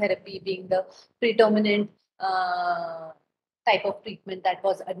chemotherapy being the predominant type of treatment that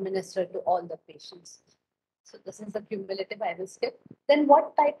was administered to all the patients. So this is the cumulative, I will skip. Then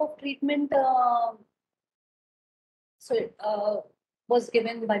what type of treatment was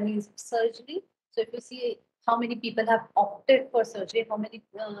given by means of surgery? So if you see how many people have opted for surgery, how many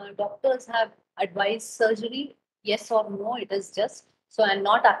doctors have advised surgery, yes or no, it is just. So and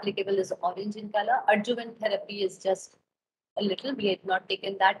not applicable is orange in color. Adjuvant therapy is just a little, we had not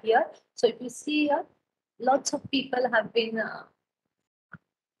taken that here. So if you see here, lots of people have been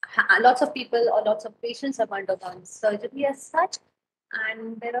lots of people or lots of patients have undergone surgery as such,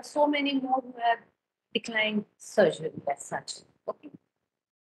 and there are so many more who have declined surgery as such. Okay.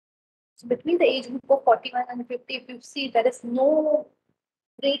 So between the age group of 41 and 50, if you see, there is no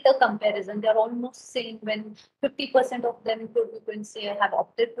greater comparison. They are almost same when 50% of them you can say have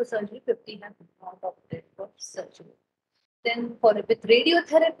opted for surgery, 50 have not opted for surgery. Then with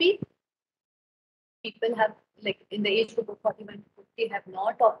radiotherapy, people have, like in the age group of 41 to 50, have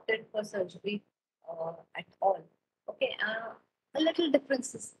not opted for surgery at all. Okay, a little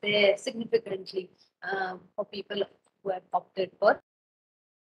difference is there significantly for people who have opted for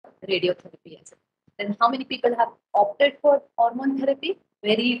radiotherapy. Then how many people have opted for hormone therapy?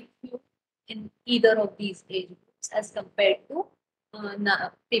 Very few in either of these age groups as compared to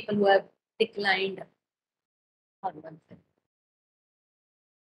people who have declined hormone therapy.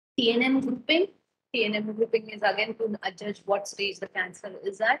 TNM grouping. TNM grouping is again to judge what stage the cancer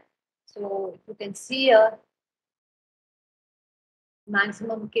is at. So you can see here,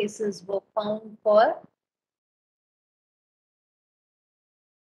 maximum cases were found for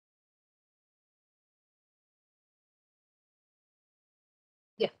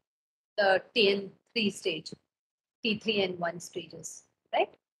the TN3 stage, T3 and 1 stages, right?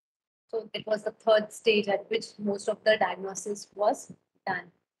 So it was the third stage at which most of the diagnosis was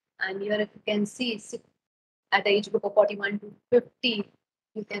done. And here if you can see, at the age group of 41 to 50,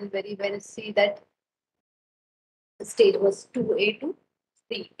 you can very well see that the stage was 2A to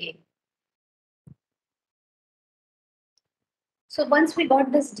 3A. So once we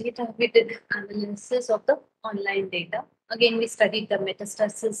got this data, we did analysis of the online data. Again, we studied the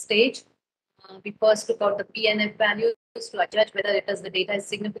metastasis stage. We first took out the PNF values to judge whether the data is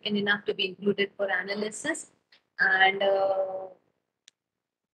significant enough to be included for analysis. And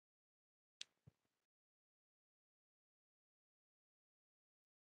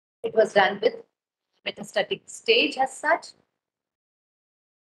it was done with metastatic stage as such,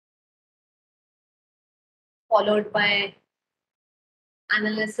 followed by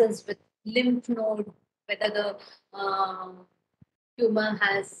analysis with lymph node, whether the tumor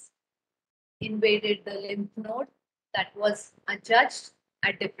has invaded the lymph node. That was adjudged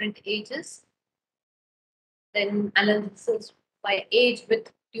at different ages. Then analysis by age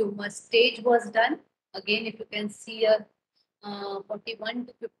with tumor stage was done. Again, if you can see a 41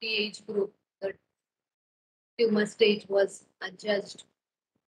 to 50 age group, the tumor stage was adjudged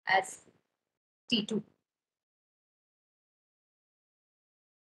as T2.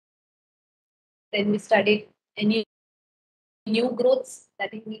 Then we studied any new growths,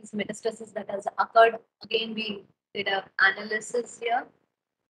 that means metastasis that has occurred. Again, we did an analysis here.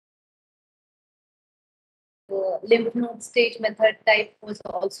 The lymph node stage method type was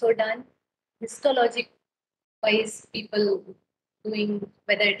also done. Histologic wise, people doing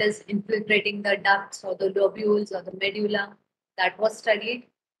whether it is infiltrating the ducts or the lobules or the medulla, that was studied.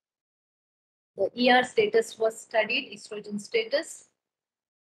 The ER status was studied, estrogen status.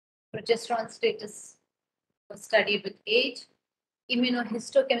 Progesterone status was studied with age.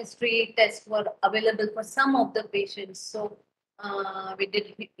 Immunohistochemistry tests were available for some of the patients. So we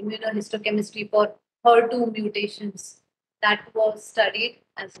did immunohistochemistry for HER2 mutations. That was studied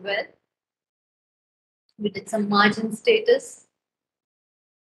as well. We did some margin status.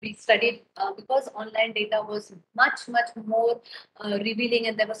 We studied because online data was much more revealing,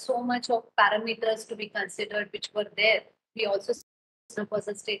 and there was so much of parameters to be considered which were there. We also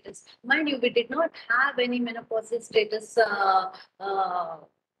menopausal status. Mind you, we did not have any menopausal status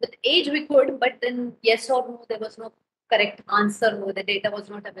with age we could, but then yes or no, there was no correct answer. No, the data was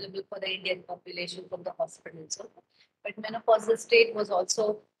not available for the Indian population from the hospitals. So, but menopausal state was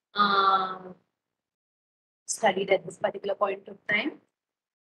also studied at this particular point of time.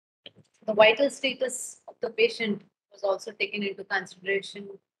 The vital status of the patient was also taken into consideration,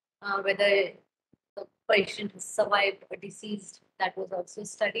 whether the patient has survived or deceased, that was also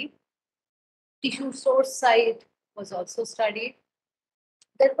studied. Tissue source site was also studied.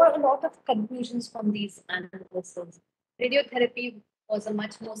 There were a lot of conclusions from these analyses. Radiotherapy was a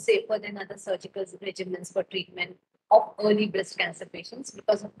much more safer than other surgical regimens for treatment of early breast cancer patients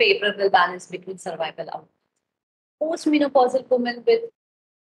because of favorable balance between survival outcomes. Postmenopausal women with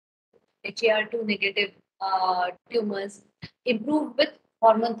HER2 negative tumors improve with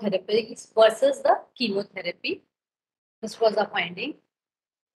hormone therapies versus the chemotherapy. This was a finding.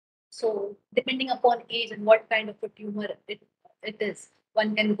 So depending upon age and what kind of a tumor it is,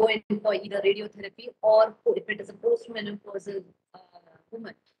 one can go in for either radiotherapy, or if it is a postmenopausal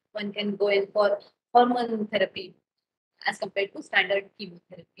woman, one can go in for hormone therapy as compared to standard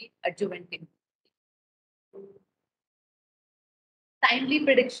chemotherapy, adjuvant chemotherapy. Timely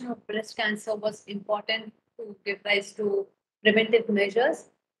prediction of breast cancer was important to give rise to preventive measures.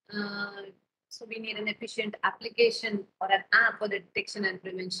 So we need an efficient application or an app for the detection and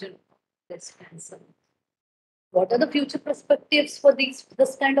prevention of breast cancer. What are the future perspectives for this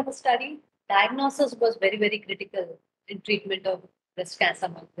kind of a study? Diagnosis was very critical in treatment of breast cancer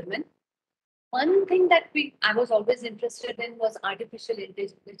among women. One thing that I was always interested in was artificial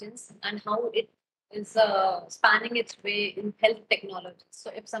intelligence and how it is spanning its way in health technology.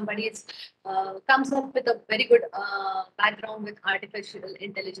 So if somebody comes up with a very good background with artificial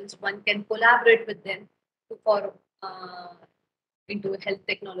intelligence, one can collaborate with them for into health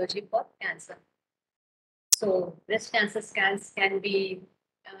technology for cancer. So breast cancer scans can be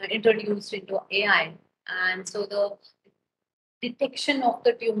introduced into AI, and so the detection of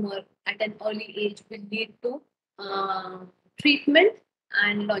the tumor at an early age will lead to treatment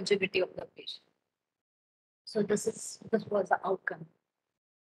and longevity of the patient. So this was the outcome.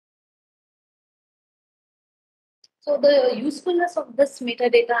 So the usefulness of this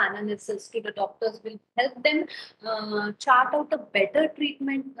metadata analysis to the doctors will help them chart out a better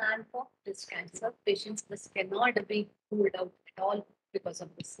treatment plan for breast cancer patients. This cannot be ruled out at all because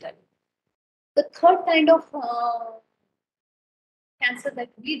of this study. The third kind of cancer that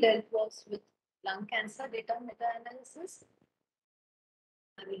we dealt was with lung cancer data meta-analysis.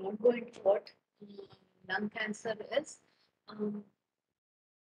 I will not go into what lung cancer is.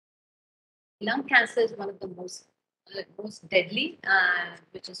 Lung cancer is one of the most deadly,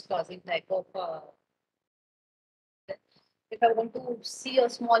 which is causing type of. If I want to see a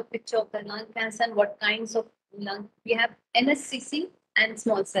small picture of the lung cancer and what kinds of lung, we have NSCC and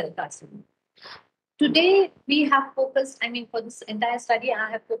small cell carcinoma. Today, we have focused, for this entire study,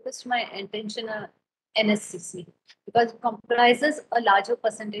 I have focused my attention NSCC because it comprises a larger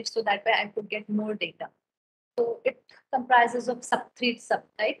percentage, so that way I could get more data. So it comprises of three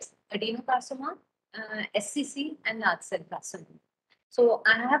subtypes: adenocarcinoma, SCC, and large cell carcinoma. So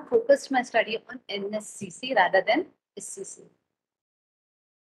I have focused my study on NSCC rather than SCC.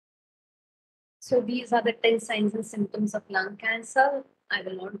 So these are the 10 signs and symptoms of lung cancer. I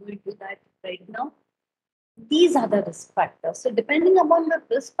will not go into that right now. These are the risk factors. So depending upon the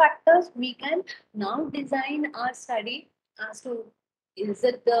risk factors, we can now design our study as to is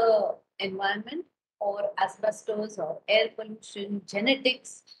it the environment or asbestos or air pollution,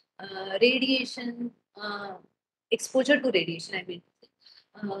 genetics, radiation, exposure to radiation, I mean.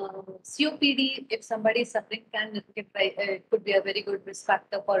 COPD, if somebody is suffering, could be a very good risk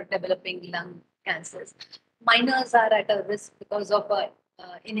factor for developing lung cancers. Minors are at a risk because of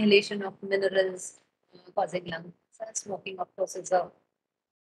inhalation of minerals causing lung cancer. Smoking, of course, is a.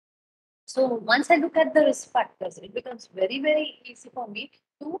 So once I look at the risk factors, it becomes very, very easy for me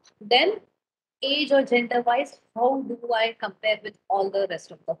to then age or gender wise, how do I compare with all the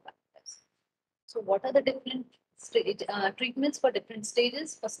rest of the factors? So what are the different treatments for different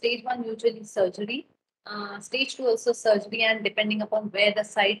stages? For stage 1, usually surgery. Stage 2 also surgery, and depending upon where the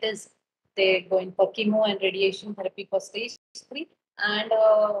site is, they're going for chemo and radiation therapy for stage 3, and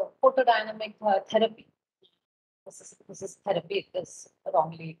photodynamic therapy. This is therapy, it is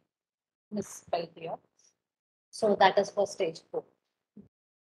wrongly misspelled here. So that is for stage 4.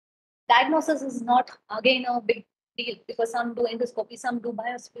 Diagnosis is not again a big deal because some do endoscopy, some do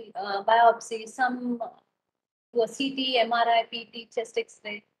biopsy, some do a CT, MRI, PT, chest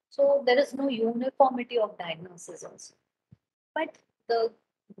X-ray. So there is no uniformity of diagnosis also. But the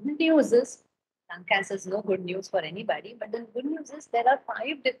good news is, lung cancer is no good news for anybody, but the good news is there are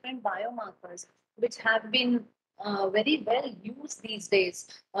 5 different biomarkers which have been very well used these days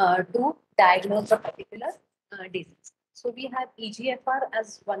to diagnose a particular disease. So we have EGFR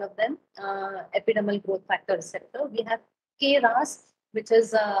as one of them, epidermal growth factor receptor. We have KRAS, which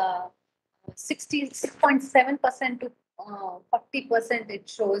is 66.7% to 40%. It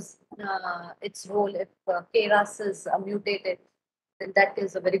shows its role if KRAS is mutated. Then that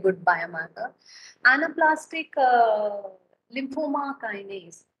is a very good biomarker. Anaplastic lymphoma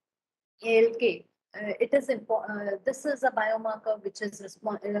kinase, ALK. It is this is a biomarker which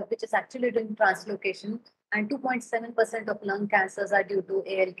is actually doing translocation, and 2.7% of lung cancers are due to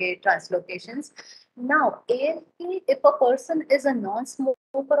ALK translocations. Now, ALK, if a person is a non-smoker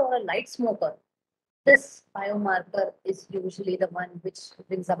or a light smoker, this biomarker is usually the one which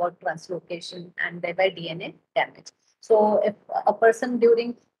brings about translocation and thereby DNA damage. So if a person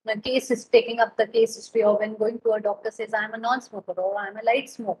during the case is taking up the case history, or when going to a doctor says, I'm a non-smoker or I'm a light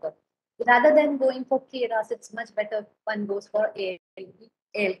smoker, rather than going for KRAS, it's much better one goes for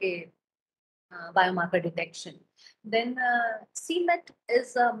ALK biomarker detection. Then CMET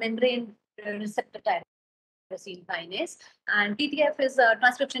is a membrane receptor tyrosine kinase, and TTF is a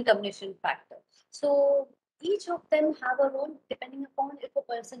transcription termination factor. So each of them have a role depending upon if a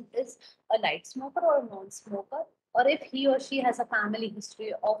person is a light smoker or a non-smoker, or if he or she has a family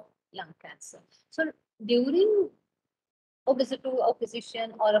history of lung cancer. So during a visit to a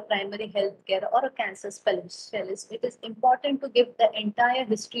physician or a primary health care or a cancer specialist, it is important to give the entire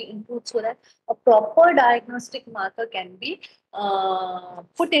history input so that a proper diagnostic marker can be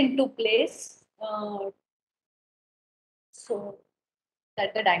put into place so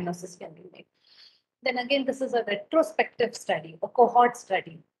that the diagnosis can be made. Then again, this is a retrospective study, a cohort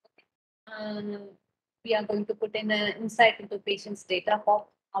study. We are going to put in an insight into patients' data for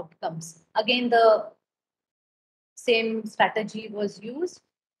outcomes. Again, the same strategy was used.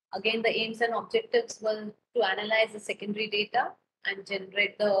 Again, the aims and objectives were to analyze the secondary data and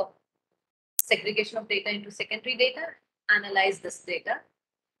generate the segregation of data into secondary data, analyze this data.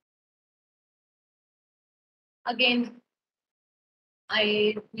 Again,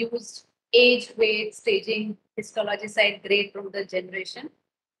 I used age, weight, staging, histology side, grade from the generation.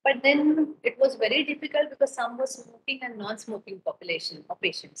 But then it was very difficult because some were smoking and non-smoking population of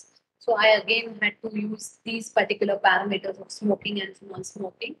patients. So I again had to use these particular parameters of smoking and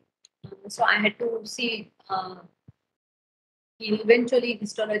non-smoking. So I had to see eventually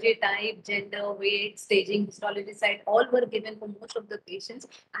histology type, gender, weight, staging, histology side, all were given for most of the patients.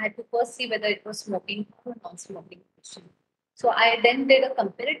 I had to first see whether it was smoking or non-smoking patient. So I then did a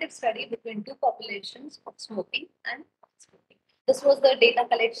comparative study between 2 populations of smoking and non-smoking. This was the data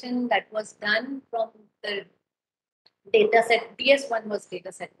collection that was done from the data set. DS1 was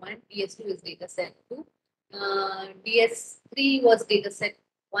data set 1, DS2 is data set 2, DS3 was data set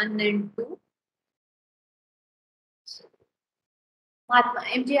 1 and 2.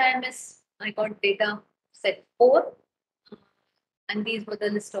 MGIMS I got data set 4, and these were the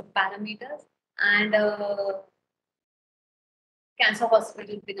list of parameters. And Cancer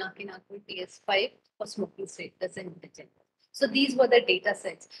Hospital, Pinaki Nagpur, TS5 for smoking status and gender. So these were the data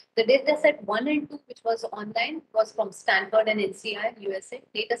sets. The data set 1 and 2, which was online, was from Stanford and NCI, USA.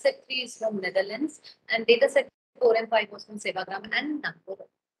 Data set 3 is from Netherlands, and data set 4 and 5 was from Sevagram and Nagpur,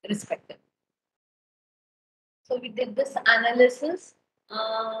 respectively. So we did this analysis.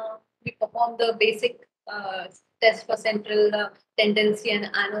 We performed the basic test for central tendency and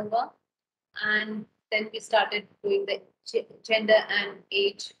ANOVA, and then we started doing the gender and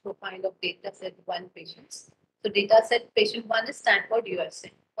age profile of data set 1 patients. So data set patient 1 is Stanford,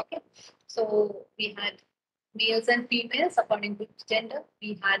 USA. Okay, so we had males and females according to gender.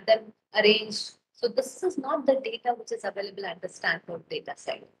 We had them arranged. So this is not the data which is available at the Stanford data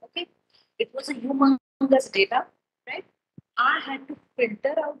set. Okay, it was a humongous data, right? I had to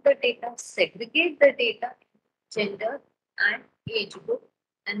filter out the data, segregate the data, gender and age group,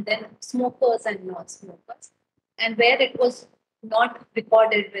 and then smokers and non-smokers. And where it was not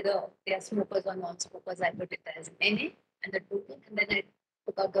recorded whether they are smokers or non-smokers, I put it as NA and the total, and then I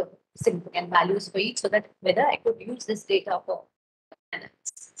took out the significant values for each so that whether I could use this data for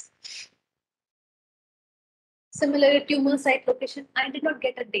analysis. Similarly, tumor site location, I did not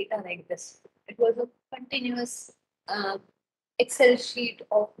get a data like this. It was a continuous Excel sheet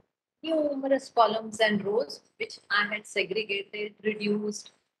of numerous columns and rows, which I had segregated,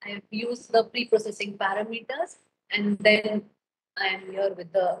 reduced. I have used the pre-processing parameters, and then I am here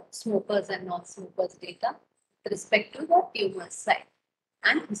with the smokers and non-smokers data with respect to the tumor site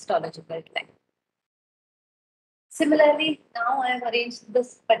and histological type. Similarly, now I have arranged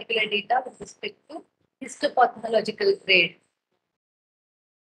this particular data with respect to histopathological grade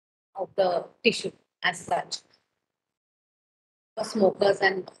of the tissue as such for smokers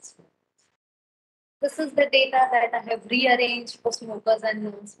and non-smokers. This is the data that I have rearranged for smokers and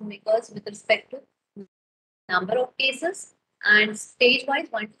non-smokers with respect to number of cases and stage-wise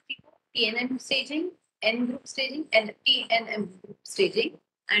 1, 2, 3, 4, TNM staging, N group staging, and TNM group staging.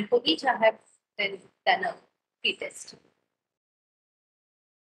 And for each, I have then done a p-test.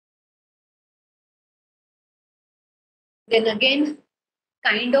 Then again,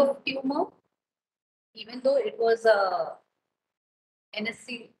 kind of tumor, even though it was a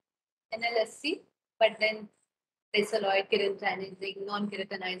NLSC, but then basaloid, keratinizing,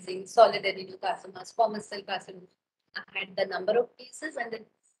 non-keratinizing, solid adenocarcinoma, squamous cell carcinoma. I had the number of cases and then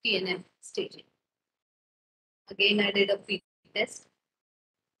TNM staging. Again, I did a p-test.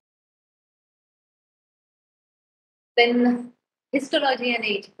 Then histology and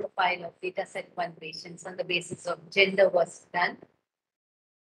age profile of data set 1 patients on the basis of gender was done.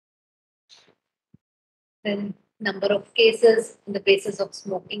 Then number of cases on the basis of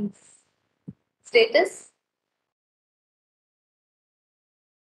smoking status.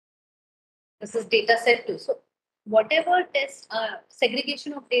 This is data set 2. So whatever test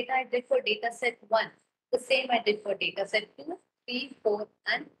segregation of data I did for data set 1, the same I did for data set 2, 3, 4,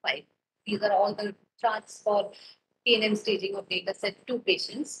 and 5. These are all the charts for TNM staging of data set 2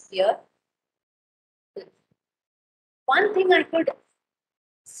 patients here. One thing I could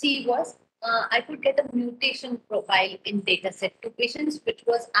see was I could get a mutation profile in data set 2 patients, which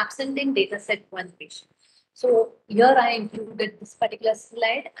was absent in data set 1 patient. So here I included this particular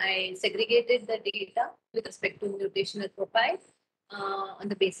slide. I segregated the data with respect to mutational profile on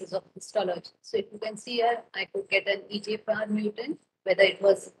the basis of histology. So if you can see here, I could get an EGFR mutant, whether it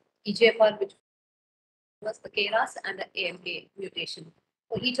was EGFR, which was the KRAS, and the AMK mutation.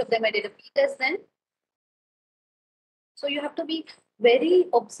 For each of them, I did a p-test then. So you have to be very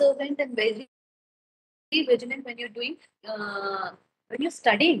observant and very vigilant when you're doing, when you're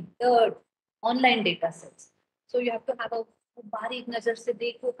studying the online data sets. So you have to have a बारीक नजर से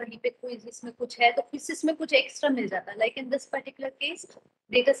देखो कहीं पे कोई इसमें कुछ है तो किस इसमें कुछ एक्स्ट्रा मिल जाता है. Like in this particular case,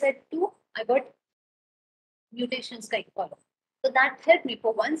 data set 2, I got mutations का एक column. So that helped me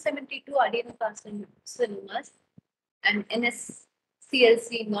for 172 adenocarcinomas and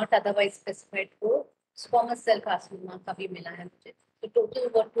NSCLC not otherwise specified for squamous cell carcinoma का भी मिला है मुझे. So total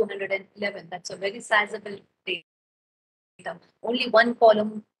were 211. That's a very sizable data. Only one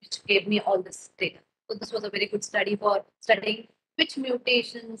column which gave me all this data. So this was a very good study for studying which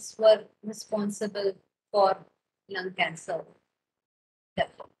mutations were responsible for lung cancer.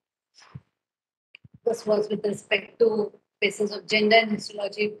 This was with respect to basis of gender and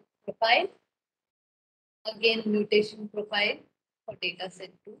histology profile. Again, mutation profile for data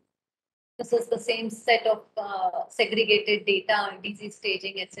set 2. This is the same set of segregated data, disease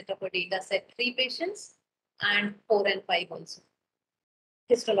staging, etc. for data set 3 patients and 4 and 5 also.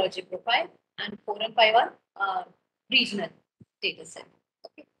 histology profile, and 4 and 5 are regional data set.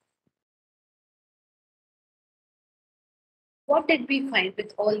 Okay. What did we find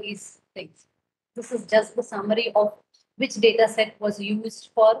with all these things? This is just the summary of which data set was used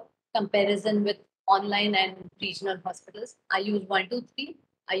for comparison with online and regional hospitals. I used 1, 2, 3.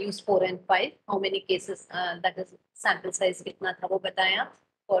 I used 4 and 5. How many cases, that is sample size kitna tha wo bataya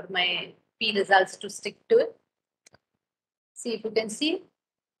for my P results to stick to it. See if you can see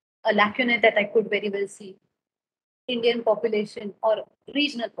a lacuna that I could very well see. Indian population or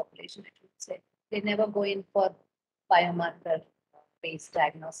regional population, I should say, they never go in for biomarker based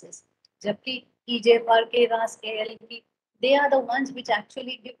diagnosis. Jabki EGFR, KRAS, ALP, they are the ones which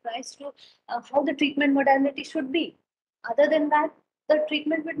actually give rise to how the treatment modality should be. Other than that, the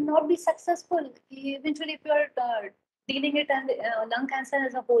treatment would not be successful. Eventually, if you are dealing it and lung cancer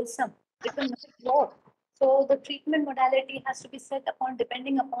as a wholesome, it will not work. So the treatment modality has to be set upon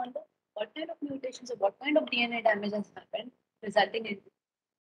depending upon the what kind of mutations or what kind of DNA damage has happened, resulting in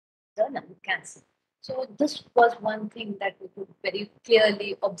the lung cancer. So this was one thing that we could very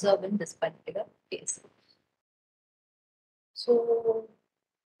clearly observe in this particular case. So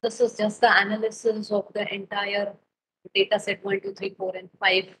this is just the analysis of the entire data set 1, 2, 3, 4, and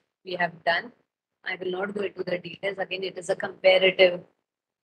 5 we have done. I will not go into the details. Again, it is a comparative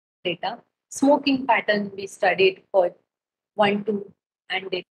data. Smoking pattern we studied for 1, 2, and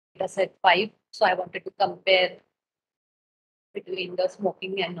data set 5. So I wanted to compare between the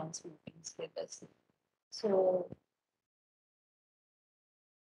smoking and non-smoking status. So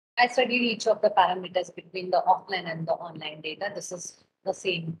I studied each of the parameters between the offline and the online data. This is the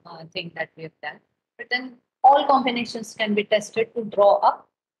same thing that we have done. But then all combinations can be tested to draw up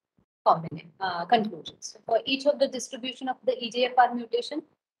conclusions. So for each of the distribution of the EGFR mutation,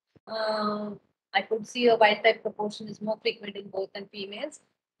 I could see a wild type proportion is more frequent in both and females.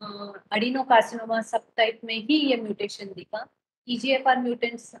 Adenocarcinoma subtype में ही ये mutation दिखा. EGFR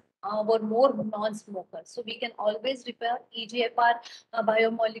mutants were more non-smokers. So we can always refer EGFR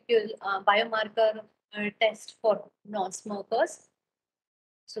biomarker test for non-smokers.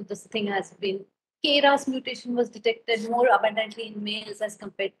 So this thing has been, KRAS mutation was detected more abundantly in males as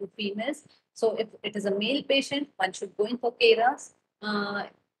compared to females. So if it is a male patient, one should go in for KRAS.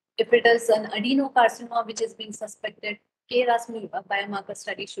 If it is an adenocarcinoma which is being suspected, KRAS biomarker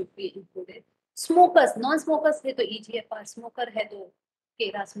study should be included. Smokers, non-smokers है तो EGFR, smoker है तो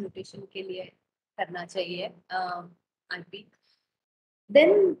KRAS mutation के लिए करना चाहिए IP.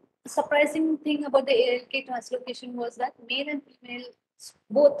 Then surprising thing about the ALK translocation was that male and female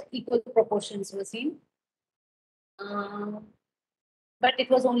both equal proportions were seen. But it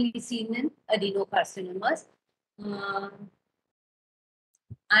was only seen in adenocarcinomas.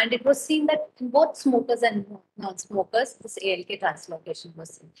 And it was seen that in both smokers and non-smokers, this ALK translocation was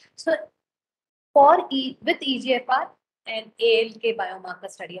seen. So with EGFR, an ALK biomarker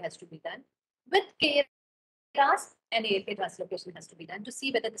study has to be done. With KRAS, an ALK translocation has to be done to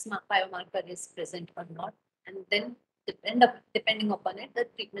see whether this biomarker is present or not. And then depending upon it, the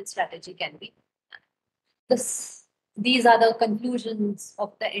treatment strategy can be done. These are the conclusions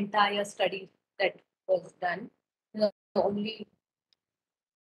of the entire study that was done.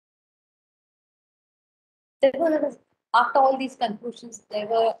 After all these conclusions, there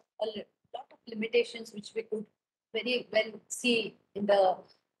were a lot of limitations which we could very well see in the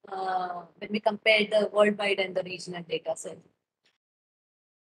when we compared the worldwide and the regional data set.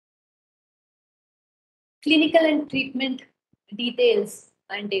 Clinical and treatment details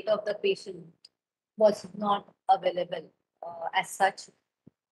and data of the patient was not available as such.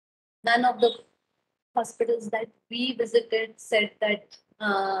 None of the hospitals that we visited said that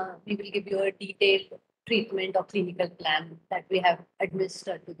we will give you a detailed treatment or clinical plan that we have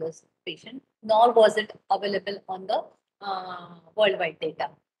administered to this patient, nor was it available on the worldwide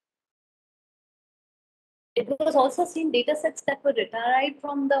data. It was also seen data sets that were derived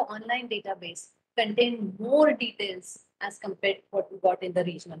from the online database contain more details as compared to what we got in the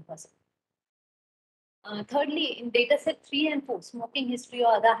regional hospital. Thirdly, in dataset 3 and 4, smoking history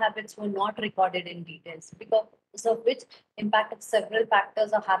or other habits were not recorded in details, because of which impact of several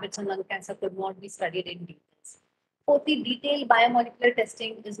factors or habits on lung cancer could not be studied in details. Fourthly, detailed biomolecular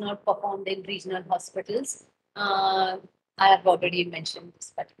testing is not performed in regional hospitals. I have already mentioned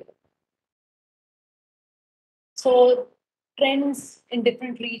this particular. So trends in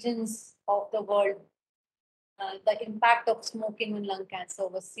different regions of the world, the impact of smoking on lung cancer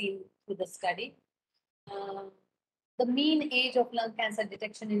was seen through the study. The mean age of lung cancer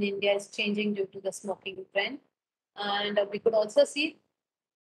detection in India is changing due to the smoking trend. And we could also see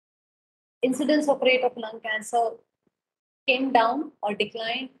incidence of rate of lung cancer came down or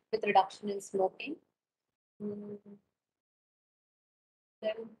declined with reduction in smoking. Mm,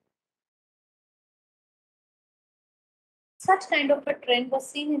 Then such kind of a trend was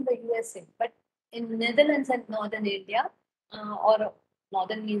seen in the USA, but in Netherlands and Northern India, or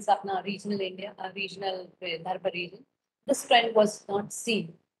Northern means apna regional India, regional Dharba region, this trend was not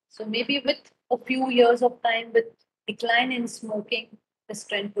seen. So maybe with a few years of time, with decline in smoking, this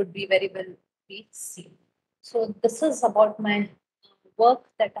trend would be very well be seen. So this is about my work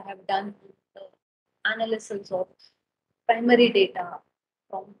that I have done with the analysis of primary data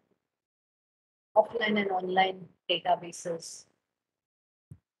from offline and online databases.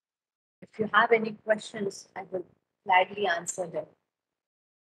 If you have any questions, I will gladly answer them.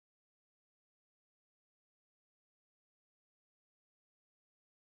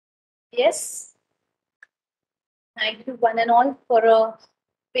 Yes, thank you one and all for a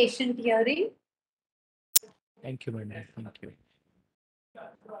patient hearing. Thank you, madam. Thank you.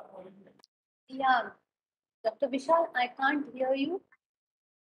 Yeah, Dr. Vishal, I can't hear you.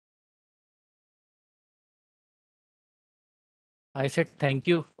 I said thank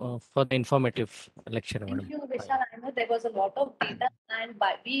you for the informative lecture, Thank madam. you, Vishal. I know there was a lot of data, and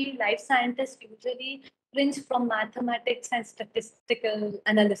we life scientists usually cringe from mathematics and statistical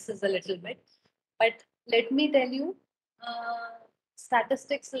analysis a little bit. But let me tell you,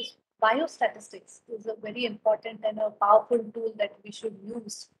 statistics is biostatistics is a very important and a powerful tool that we should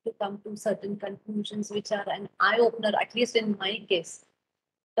use to come to certain conclusions, which are an eye opener, at least in my case.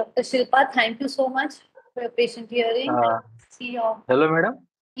 Dr. Shilpa, thank you so much for your patient hearing. See your Hello, madam.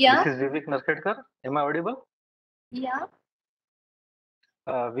 yeah, This is Vivek Narkhedkar. Am I audible? yeah.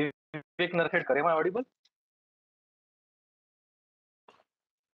 Vivek Narkhedkar. Am I audible?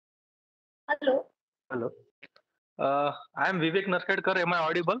 Hello. Hello. I am Vivek Narkhedkar. Am I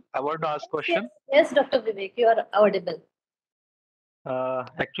audible? I want to ask question. Yes, Dr. Vivek, you are audible.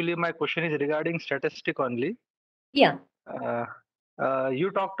 Actually, my question is regarding statistic only. Yeah.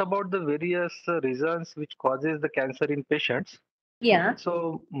 You talked about the various reasons which causes the cancer in patients. Yeah.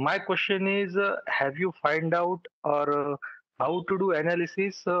 So my question is, have you find out or how to do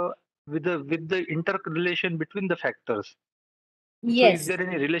analysis with the interrelation between the factors? So is Yes. there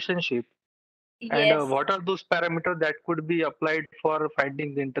any relationship? And Yes. what are those parameters that could be applied for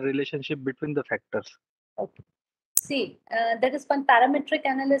finding the interrelationship between the factors? Okay. See, there is one parametric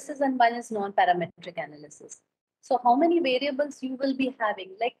analysis and one is non-parametric analysis. So how many variables you will be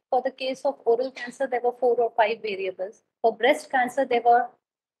having? Like for the case of oral cancer, there were 4 or 5 variables. For breast cancer, there were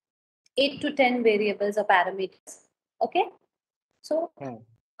 8 to 10 variables or parameters. Okay. So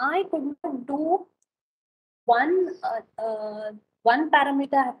I could not do one one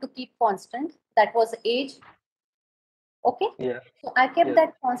parameter I have to keep constant. That was age. Okay. Yeah. So I kept Yes.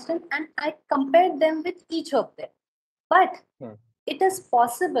 that constant and I compared them with each of them. But it is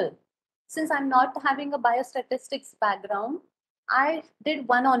possible, since I'm not having a biostatistics background, I did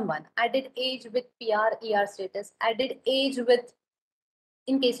one-on-one. I did age with PR, ER status. I did age with,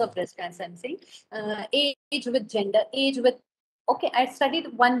 in case of breast cancer, I'm saying, age with gender, age with, okay, I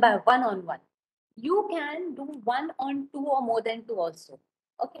studied one by one-on-one. You can do one on two or more than two also.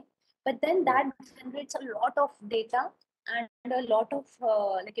 Okay. But then that generates a lot of data and a lot of,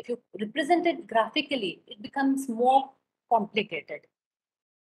 like if you represent it graphically, it becomes more complicated,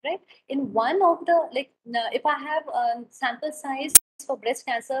 right? In one of the, like, if I have a sample size for breast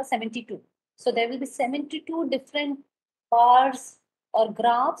cancer 72, so there will be 72 different bars or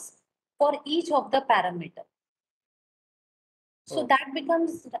graphs for each of the parameter. So that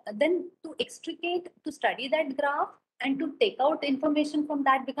becomes, then to extricate, to study that graph and to take out information from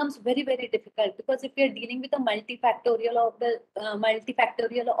that becomes very, very difficult, because if we are dealing with a multifactorial of the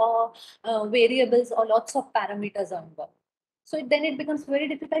multifactorial or variables or lots of parameters on involved. So then it becomes very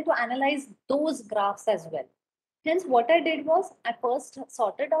difficult to analyze those graphs as well. Hence, what I did was I first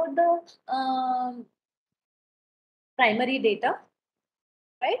sorted out the primary data,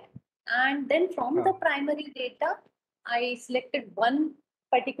 right? And then from the primary data, I selected one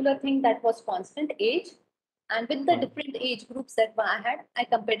particular thing that was constant age. And with the different age groups that I had, I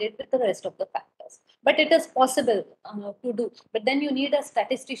compared it with the rest of the factors. But it is possible to do. But then you need a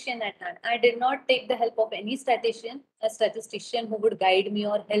statistician at hand. I did not take the help of any statistician who would guide me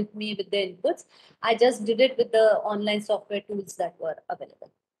or help me with the inputs. I just did it with the online software tools that were available.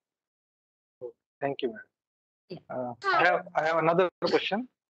 Thank you, ma'am. Yeah. I have another question.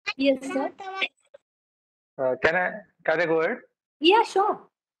 Yes, sir. Can I go ahead? Yeah, sure.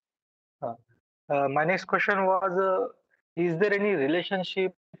 My next question was: is there any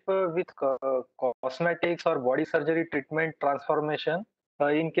relationship with cosmetics or body surgery treatment transformation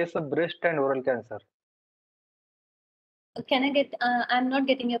in case of breast and oral cancer? Can I get? I'm not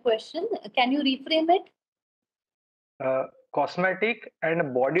getting your question. Can you reframe it? Cosmetic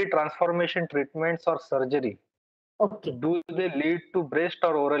and body transformation treatments or surgery, Okay. do they lead to breast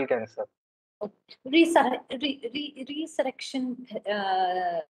or oral cancer? Resurrection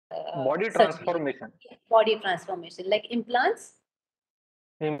Body surgery, transformation. body transformation, like implants.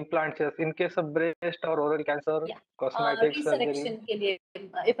 Implants, yes. In case of breast or oral cancer, Yeah. cosmetic surgery. Resurrection के लिए,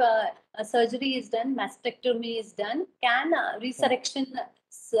 if a surgery is done, mastectomy is done, can resurrection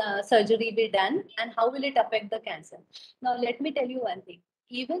surgery be done, and how will it affect the cancer? Now, let me tell you one thing.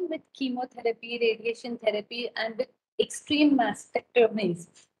 Even with chemotherapy, radiation therapy, and with extreme mastectomies,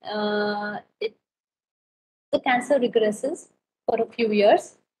 the cancer regresses for a few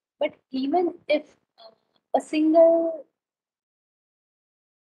years. But even if a single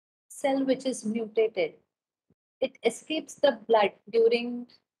cell which is mutated, it escapes the blood during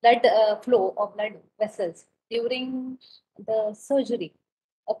blood flow or blood vessels during the surgery.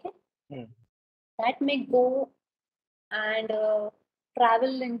 Okay, that may go and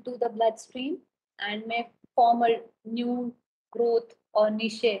travel into the bloodstream and may form a new growth or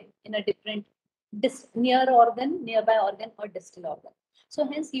niche in a different near organ, nearby organ, or distal organ. So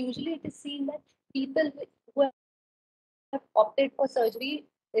hence, usually it is seen that people who have opted for surgery,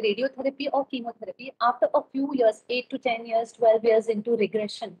 radiotherapy, or chemotherapy, after a few years, 8 to 10 years, 12 years into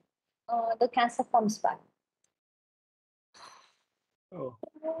regression, the cancer comes back. Oh.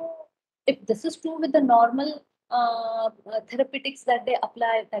 If this is true with the normal therapeutics that they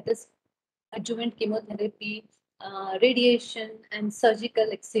apply, that is adjuvant chemotherapy, radiation, and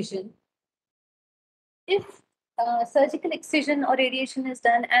surgical excision, if surgical excision or radiation is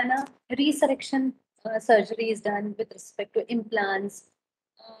done and a resurrection surgery is done with respect to implants,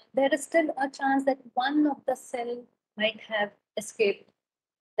 there is still a chance that one of the cell might have escaped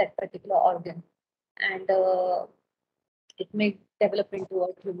that particular organ, and it may develop into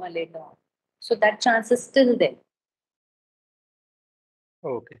a tumor later on. So that chance is still there.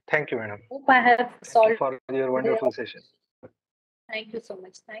 Okay, thank you, madam. Hope I have Thank you solved. for your wonderful session. Thank you so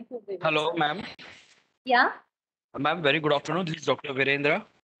much. Thank you, Vivek, Hello, sir. ma'am. Yeah. Ma'am, very good afternoon. This is Dr. Virendra.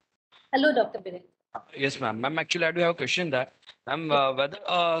 Hello, Dr. Biren. Yes, ma'am. Ma'am, actually, I do have a question that, ma'am,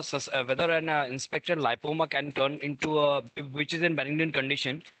 whether an inspected lipoma can turn into a, which is in benign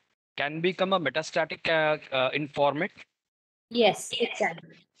condition, can become a metastatic in format? Yes, it can.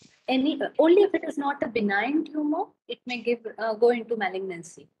 Only if it is not a benign tumor, it may go into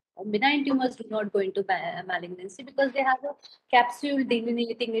malignancy. Benign tumors do not go into malignancy because they have a capsule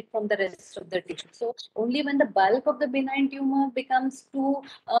delineating it from the rest of the tissue. So only when the bulk of the benign tumor becomes too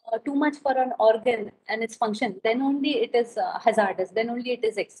much for an organ and its function, then only it is hazardous. Then only it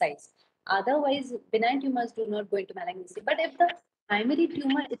is excised. Otherwise, benign tumors do not go into malignancy. But if the primary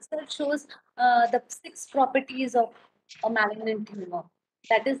tumor itself shows the 6 properties of a malignant tumor,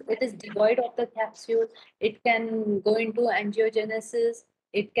 that is, it is devoid of the capsule, it can go into angiogenesis,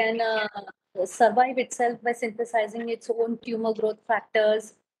 it can survive itself by synthesizing its own tumor growth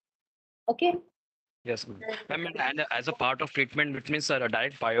factors. Okay. Yes, ma'am. Ma'am, and as a part of treatment, which means a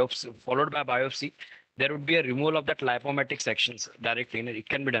direct biopsy followed by biopsy, there would be a removal of that lipomatic sections directly. It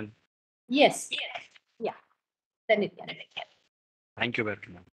can be done. Yes. Yeah. Then it can. Thank you very much,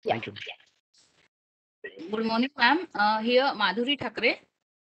 ma'am. Yeah. Thank you. Good morning, ma'am. Here, Madhuri Thakre.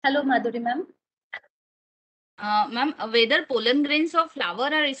 Hello, Madhuri, ma'am. Ma'am, whether pollen grains of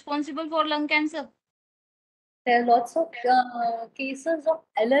flower are responsible for lung cancer? There are lots of cases of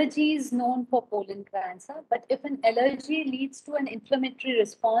allergies known for pollen cancer, but if an allergy leads to an inflammatory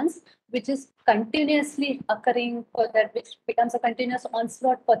response, which is continuously occurring for that, which becomes a continuous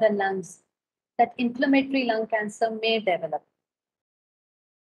onslaught for the lungs, that inflammatory lung cancer may develop.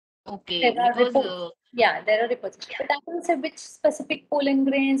 Okay, There are because reports. Yeah, there are reports. But I will say which specific pollen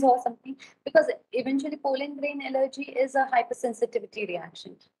grains or something, because eventually pollen grain allergy is a hypersensitivity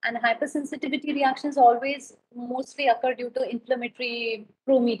reaction. And hypersensitivity reactions always mostly occur due to inflammatory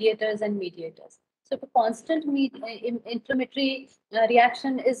pro-mediators and mediators. So if a constant inflammatory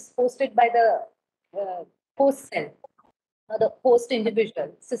reaction is hosted by the host cell, the host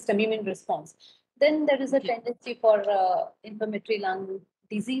individual system immune response, then there is a tendency for inflammatory lung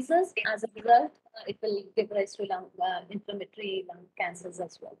diseases. As a result, it will give rise to inflammatory lung cancers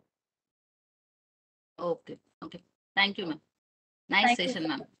as well. okay. Thank you, ma'am. Nice Thank you, session,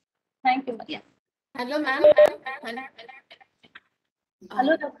 ma'am. Thank you, ma'am. Yeah. Hello, ma'am.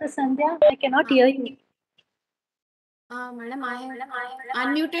 Hello, Dr. Sandhya. I cannot hear you. Madam, I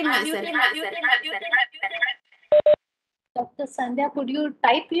unmuted myself. Dr. Sandhya, could you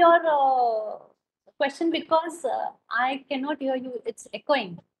type your question, because I cannot hear you. It's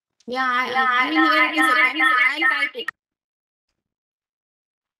echoing. Yeah, I mean, here it is. I'll type it.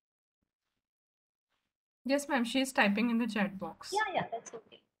 Yes, ma'am. She is typing in the chat box. Yeah, that's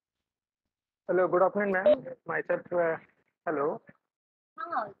okay. Hello, good afternoon, ma'am. Myself, hello,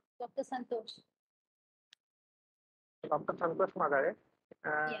 Dr. Santosh. Dr. Santosh Madare.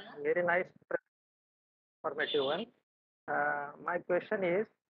 Very nice, informative one. My question is,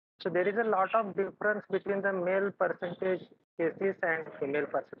 so there is a lot of difference between the male percentage cases and female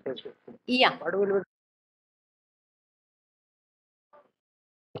percentage cases. Yeah. What will be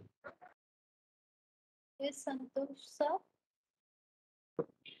Yes, Santosh sir.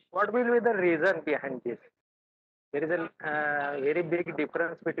 what will be the reason behind this? There is a very big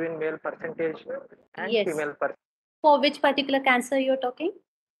difference between male percentage and Yes. female percentage. For which particular cancer you're talking?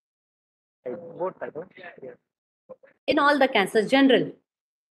 Both types. Yes. In all the cancers, general.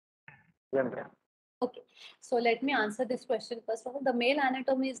 Yeah, ma'am. Okay, so let me answer this question first of all. The male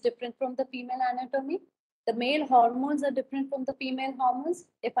anatomy is different from the female anatomy. The male hormones are different from the female hormones.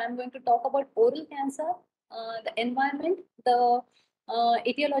 If I'm going to talk about oral cancer, the environment, the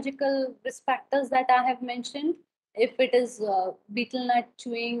etiological risk factors that I have mentioned, if it is betel nut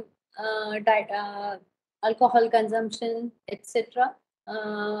chewing, alcohol consumption, etc.,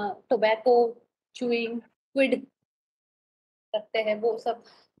 tobacco chewing, quid,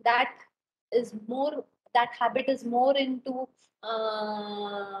 that is more, that habit is more into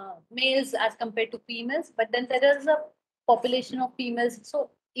males as compared to females, but then there is a population of females, so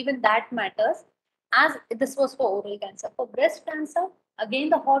even that matters. As this was for oral cancer, for breast cancer, again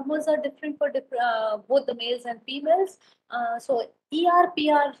the hormones are different for both the males and females. So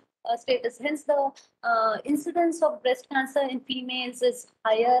ER/PR status, hence the incidence of breast cancer in females is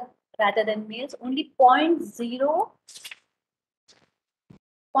higher rather than males. Only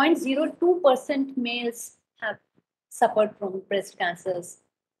 0.02% males have suffered from breast cancers,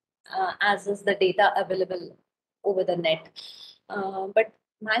 as is the data available over the net. But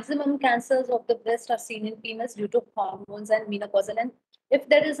maximum cancers of the breast are seen in females due to hormones and menopausal. And if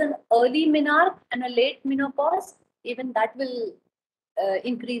there is an early menarche and a late menopause, even that will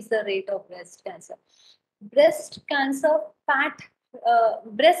increase the rate of breast cancer. Breast cancer fat,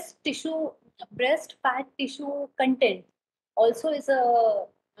 breast fat tissue content also is a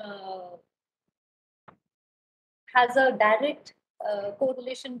has a direct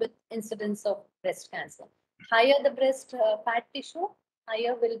correlation with incidence of breast cancer. Higher the breast fat tissue,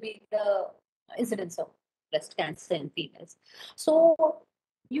 higher will be the incidence of breast cancer in females. So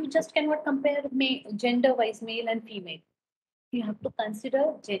you just cannot compare gender-wise male and female. You have to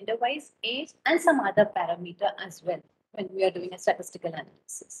consider gender-wise, age, and some other parameter as well when we are doing a statistical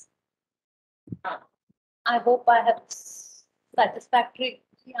analysis. I hope I have satisfactorily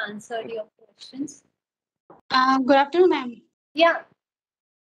answered your questions. Good afternoon, ma'am. Yeah.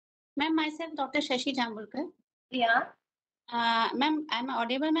 Ma'am, myself, Dr. Shashi Jambulkar. Yeah. Ma'am, I'm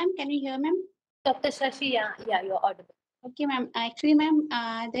audible, ma'am. Can you hear, ma'am? Dr. Shashi, yeah, you're audible. Okay, ma'am. Actually, ma'am,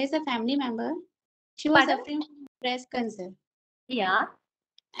 there is a family member. She was Pardon? suffering from breast cancer. Yeah.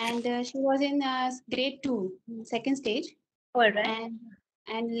 And she was in grade 2, second stage. All right.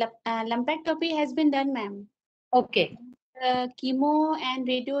 And lumpectomy has been done, ma'am. Okay. Chemo and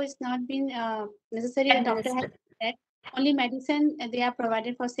radio is not been necessary. The doctor has said only medicine they are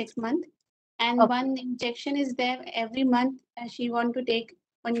provided for 6 months, and one injection is there every month. She want to take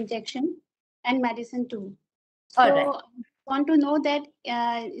one injection and medicine too. So right. want to know that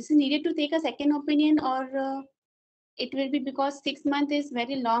is it needed to take a second opinion, or it will be because 6 months is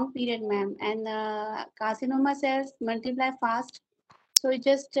very long period, ma'am, and carcinoma cells multiply fast. So it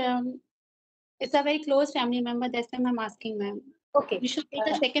just it's a very close family member. That's why I'm asking, ma'am. Okay. We should take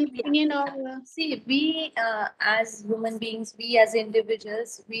a second opinion, or see, we as human beings, we as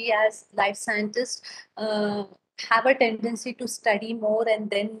individuals, we as life scientists have a tendency to study more and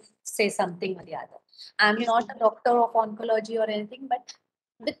then say something or the other. I'm not a doctor of oncology or anything, but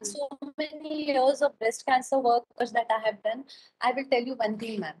with so many years of breast cancer work that I have done, I will tell you one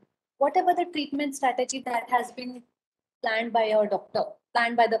thing, ma'am. Whatever the treatment strategy that has been planned by your doctor,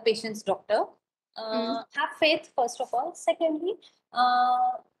 planned by the patient's doctor, have faith, first of all. Secondly,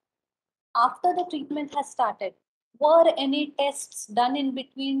 after the treatment has started, were any tests done in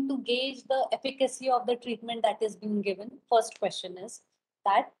between to gauge the efficacy of the treatment that is being given? First question is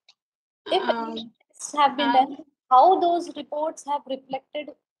that. If any tests have been done, how those reports have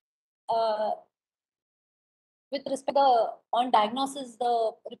reflected with respect to on diagnosis,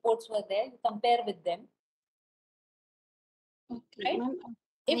 the reports were there, you compare with them. Okay, right?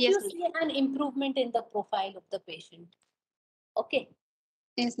 If yes, you see an improvement in the profile of the patient, okay.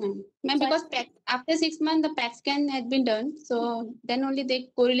 Yes, ma'am. Ma'am, because after 6 months, the PET scan had been done. So then only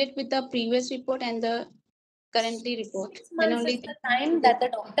they correlate with the previous report and the currently report. 6 Then months only is the time that the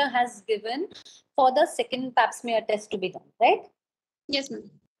doctor has given for the second pap smear test to be done, right? yes, ma'am.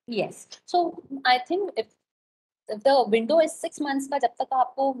 Yes. So I think if the window is 6 months का जब तक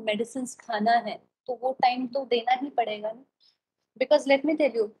आपको medicines खाना है तो वो time तो देना ही पड़ेगा ना. Because let me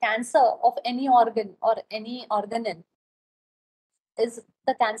tell you, cancer of any organ or any organelle is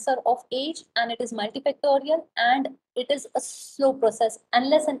the cancer of age, and it is multifactorial, and it is a slow process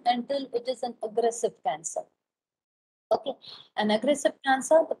unless and until it is an aggressive cancer. Okay, an aggressive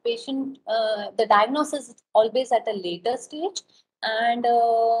cancer, the patient, the diagnosis is always at a later stage, and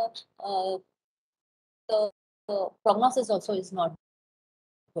the prognosis also is not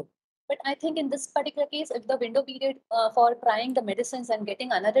good. But I think in this particular case, if the window period for trying the medicines and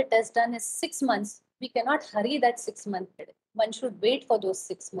getting another test done is 6 months, we cannot hurry that 6 month period. One should wait for those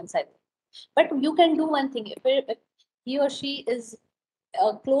 6 months, I think. But you can do one thing. If he or she is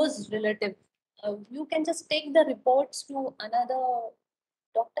a close relative, you can just take the reports to another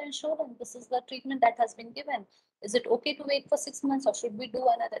doctor and show them this is the treatment that has been given. Is it okay to wait for 6 months or should we do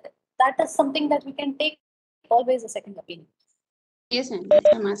another? That is something that we can take always a second opinion. Yes, ma'am. Yes,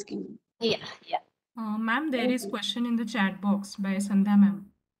 I'm asking. Yeah. Ma'am, there is question in the chat box by Sandhya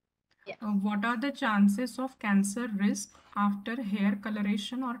ma'am. Yeah. What are the chances of cancer risk after hair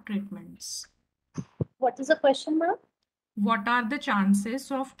coloration or treatments? What is the question, ma'am? What are the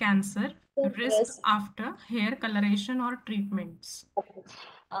chances of cancer risk Risk. after hair coloration or treatments?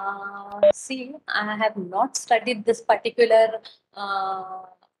 See, I have not studied this particular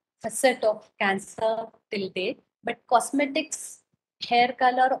facet of cancer till date, but cosmetics, hair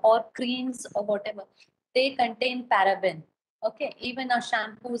color, or creams or whatever, they contain paraben. Okay, even our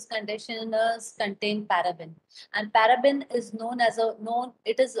shampoos, conditioners contain paraben, and paraben is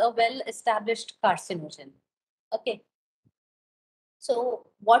it is a well-established carcinogen. Okay, so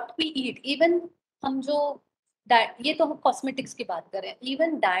what we eat, even हम जो ये तो हम cosmetics की बात करें,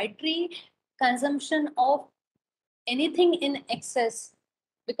 even dietary consumption of anything in excess,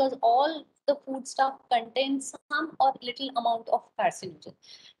 because all the food stuff contains some or little amount of carcinogen.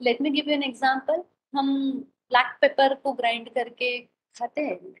 Let me give you an example. हम black pepper को grind करके खाते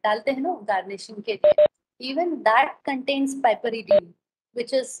हैं, डालते हैं ना garnishing के लिए. Even that contains piperidine,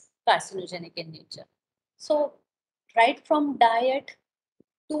 which is carcinogenic in nature. So right from diet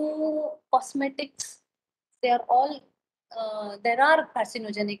to cosmetics, they are all there are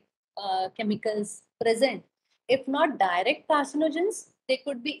carcinogenic chemicals present. If not direct carcinogens, they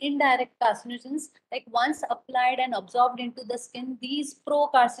could be indirect carcinogens. Like once applied and absorbed into the skin, these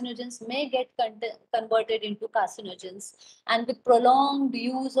pro-carcinogens may get converted into carcinogens, and with prolonged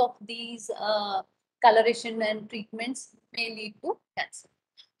use of these coloration and treatments may lead to cancer.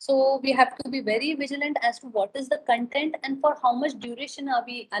 So we have to be very vigilant as to what is the content and for how much duration are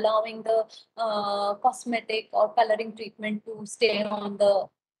we allowing the cosmetic or coloring treatment to stay on the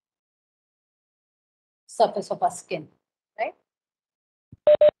surface of our skin, right?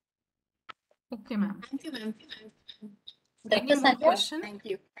 Okay, ma'am. Thank you, ma'am. Any Dr. more Sandhya? question? Thank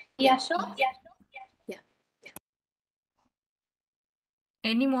you. Yeah, sure.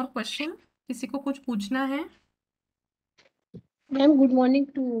 Any more question? किसी को कुछ पूछना है? Ma'am, good morning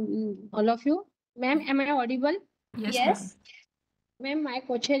to all of you. Ma'am, am I audible? Yes. Ma'am, my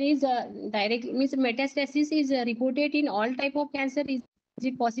question is means metastasis is reported in all type of cancer. Is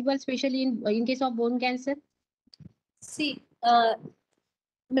it possible, especially in case of bone cancer? See,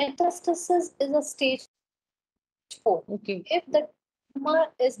 metastasis is a stage 4. Okay. If the tumor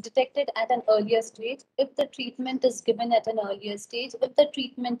is detected at an earlier stage, if the treatment is given at an earlier stage, if the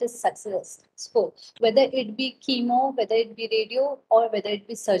treatment is successful, whether it be chemo, whether it be radio, or whether it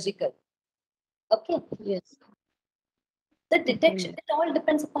be surgical. Okay. Yes. The detection, it all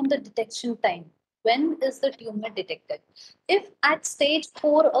depends upon the detection time. When is the tumor detected? If at stage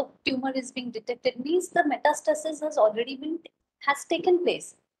 4 a tumor is being detected, means the metastasis has taken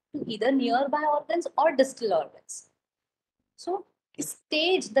place to either nearby organs or distal organs. So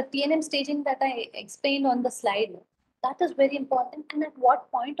the TNM staging that I explained on the slide, that is very important. And at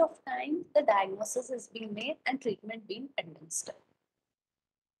what point of time the diagnosis is being made and treatment being administered.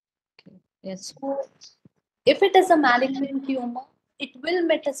 Yes. So if it is a malignant tumor, it will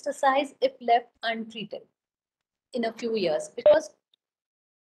metastasize if left untreated in a few years, because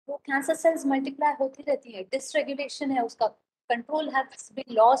वो cancer cells multiply होती रहती है, dysregulation है उसका, control has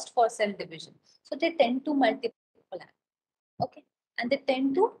been lost for cell division, so they tend to multiply. Okay, and they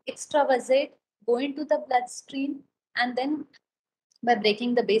tend to extravasate, go into the bloodstream, and then by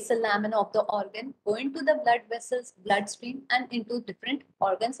breaking the basal lamina of the organ, go into the blood vessels, bloodstream, and into different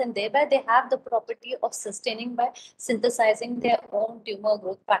organs, and thereby they have the property of sustaining by synthesizing their own tumor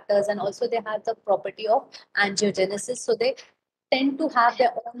growth factors, and also they have the property of angiogenesis. So they tend to have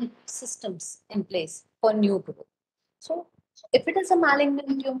their own systems in place for new growth. So if it is a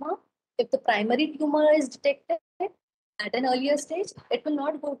malignant tumor, if the primary tumor is detected at an earlier stage, it will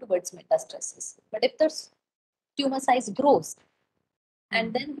not go towards metastasis. But if the tumor size grows,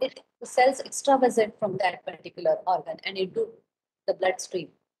 and then the cells extravasate from that particular organ and into the bloodstream,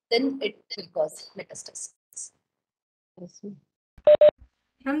 then it will cause metastasis.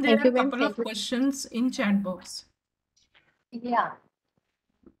 Ma'am, there are a couple of questions in chat box. Yeah.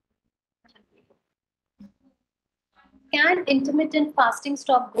 Can intermittent fasting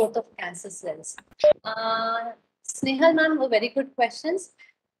stop growth of cancer cells? Snehal ma'am, were very good questions.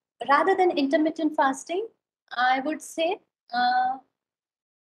 Rather than intermittent fasting, I would say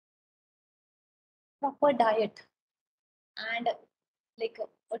proper diet and like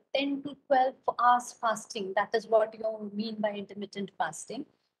a 10 to 12 hours fasting. That is what you mean by intermittent fasting.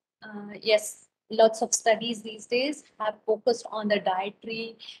 Yes, lots of studies these days have focused on the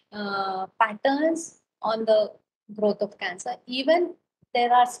dietary patterns on the growth of cancer. Even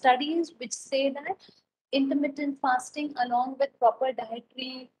there are studies which say that intermittent fasting along with proper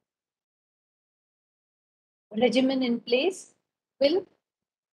dietary regimen in place will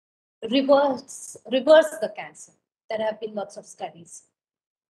reverse the cancer. There have been lots of studies.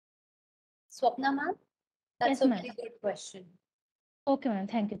 Swapna ma'am, that's Yes, a ma'am. very good question. Okay, ma'am.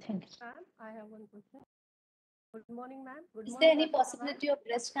 Thank you. Thank you. Ma'am, I have one question. Good morning, ma'am. Is there any possibility of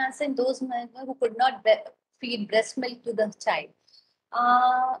breast cancer in those men who could not feed breast milk to the child?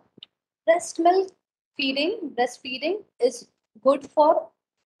 Breastfeeding is good for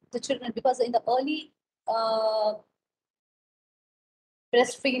the children because in the early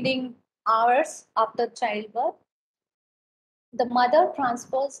breastfeeding hours after childbirth, the mother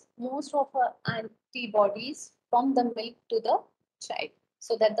transfers most of her antibodies from the milk to the child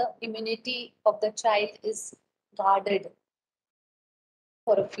so that the immunity of the child is guarded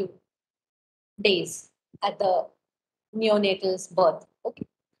for a few days at the neonatal's birth. Okay.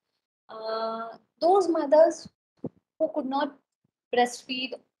 Those mothers who could not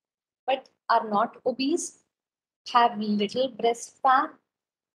breastfeed but are not obese, have little breast fat,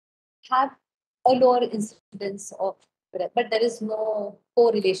 have a lower incidence of breast, but there is no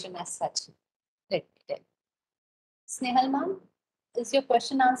correlation as such. Let me tell. Snehal ma'am, is your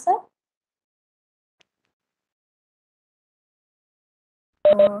question answered?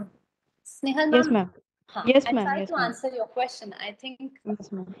 Snehal ma'am. Yes, ma'am. Yes, I ma'am. tried Yes, to ma'am. answer your question. I think.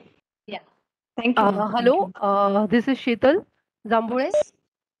 Yes, ma'am. Yeah. Thank you, ma'am. Hello, this is Sheetal Zambure. Yes.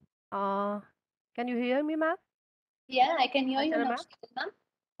 Can you hear me, ma'am? Yeah, I can hear you Archana now, ma'am? Sheetal ma'am.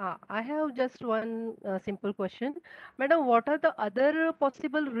 I have just one simple question. Madam, what are the other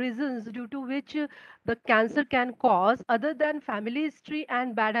possible reasons due to which the cancer can cause other than family history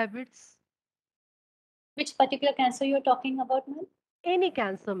and bad habits? Which particular cancer you're talking about, ma'am? Any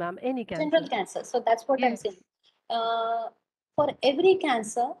cancer, ma'am, any cancer. General cancer. So that's what I'm Yes. saying. For every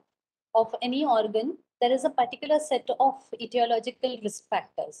cancer of any organ, there is a particular set of etiological risk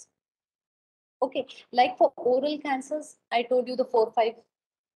factors. Okay, like for oral cancers, I told you the 4-5.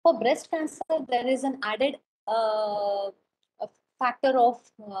 For breast cancer, there is an added a factor of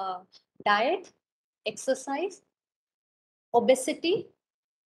diet, exercise, obesity,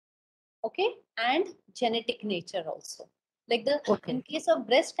 okay, and genetic nature also. Like in case of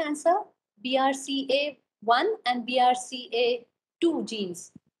breast cancer, BRCA1 and BRCA2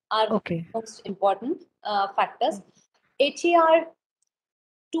 genes are most important factors.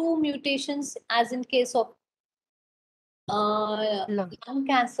 HER2 mutations, as in case of lung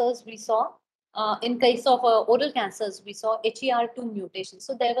cancers, we saw. In case of oral cancers, we saw HER2 mutation.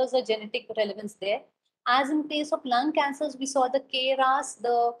 So there was a genetic relevance there. As in case of lung cancers, we saw the KRAS,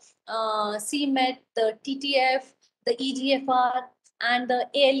 the CMET, the TTF, the EGFR, and the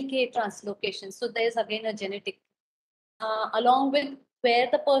ALK translocation. So there's again a genetic, along with where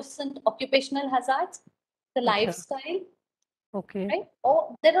the person, occupational hazards, the lifestyle, Okay. right?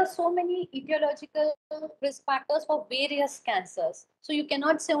 Oh, there are so many etiological risk factors for various cancers. So you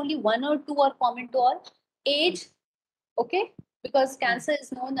cannot say only one or two are common to all. Age, okay, because cancer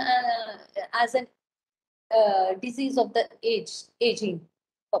is known as an disease of the aging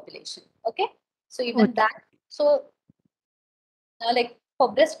population. Okay, so even that. So like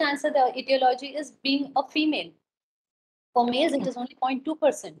for breast cancer, the etiology is being a female. For males, it is only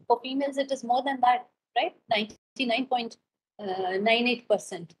 0.2%. For females, it is more than that, right?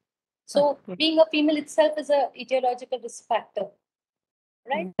 99.98%. So being a female itself is a etiological risk factor.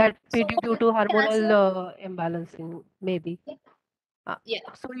 right? That So may be due to hormonal cancer, imbalancing, maybe. yeah,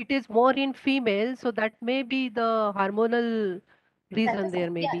 So it is more in female, so that may be the hormonal that reason is, there, yeah,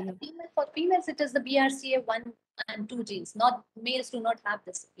 maybe. for females, it is the BRCA1 and 2 genes. Not males do not have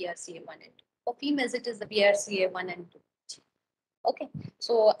this BRCA1 and 2. For females, it is the BRCA1 and 2 gene. Okay,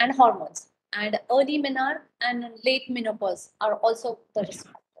 so and hormones and early menarche and late menopause are also the risk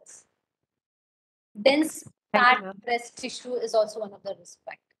factors. Dense Thank you, fat ma'am. breast tissue is also one of the risk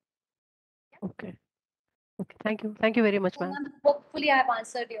factors. Okay. Okay. Thank you. Thank you very much, So, ma'am. hopefully, I have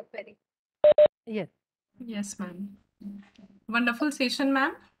answered your query. Yes. Yes, ma'am. Wonderful session,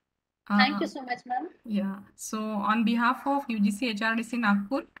 ma'am. Thank you so much, ma'am. Yeah. So on behalf of UGC HRDC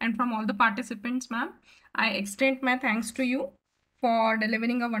Nagpur and from all the participants, ma'am, I extend my thanks to you for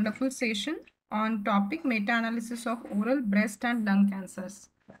delivering a wonderful session on topic meta-analysis of oral, breast and lung cancers.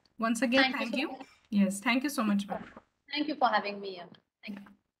 Once again, thank you. Yes, thank you so much, ma'am. Thank you for having me here.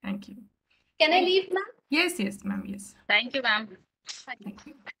 Thank you. Can I leave, ma'am? Yes, ma'am. Yes. Thank you, ma'am. Thank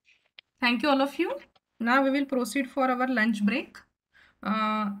you. Thank you, all of you. Now we will proceed for our lunch break.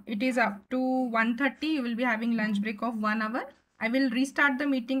 It is up to 1:30. You will be having lunch break of 1 hour. I will restart the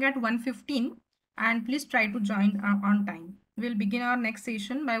meeting at 1:15 and please try to join on time. We will begin our next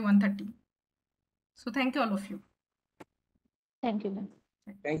session by 1:30. So thank you, all of you. Thank you, ma'am.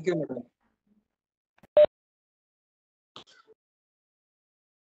 Thank you, madam.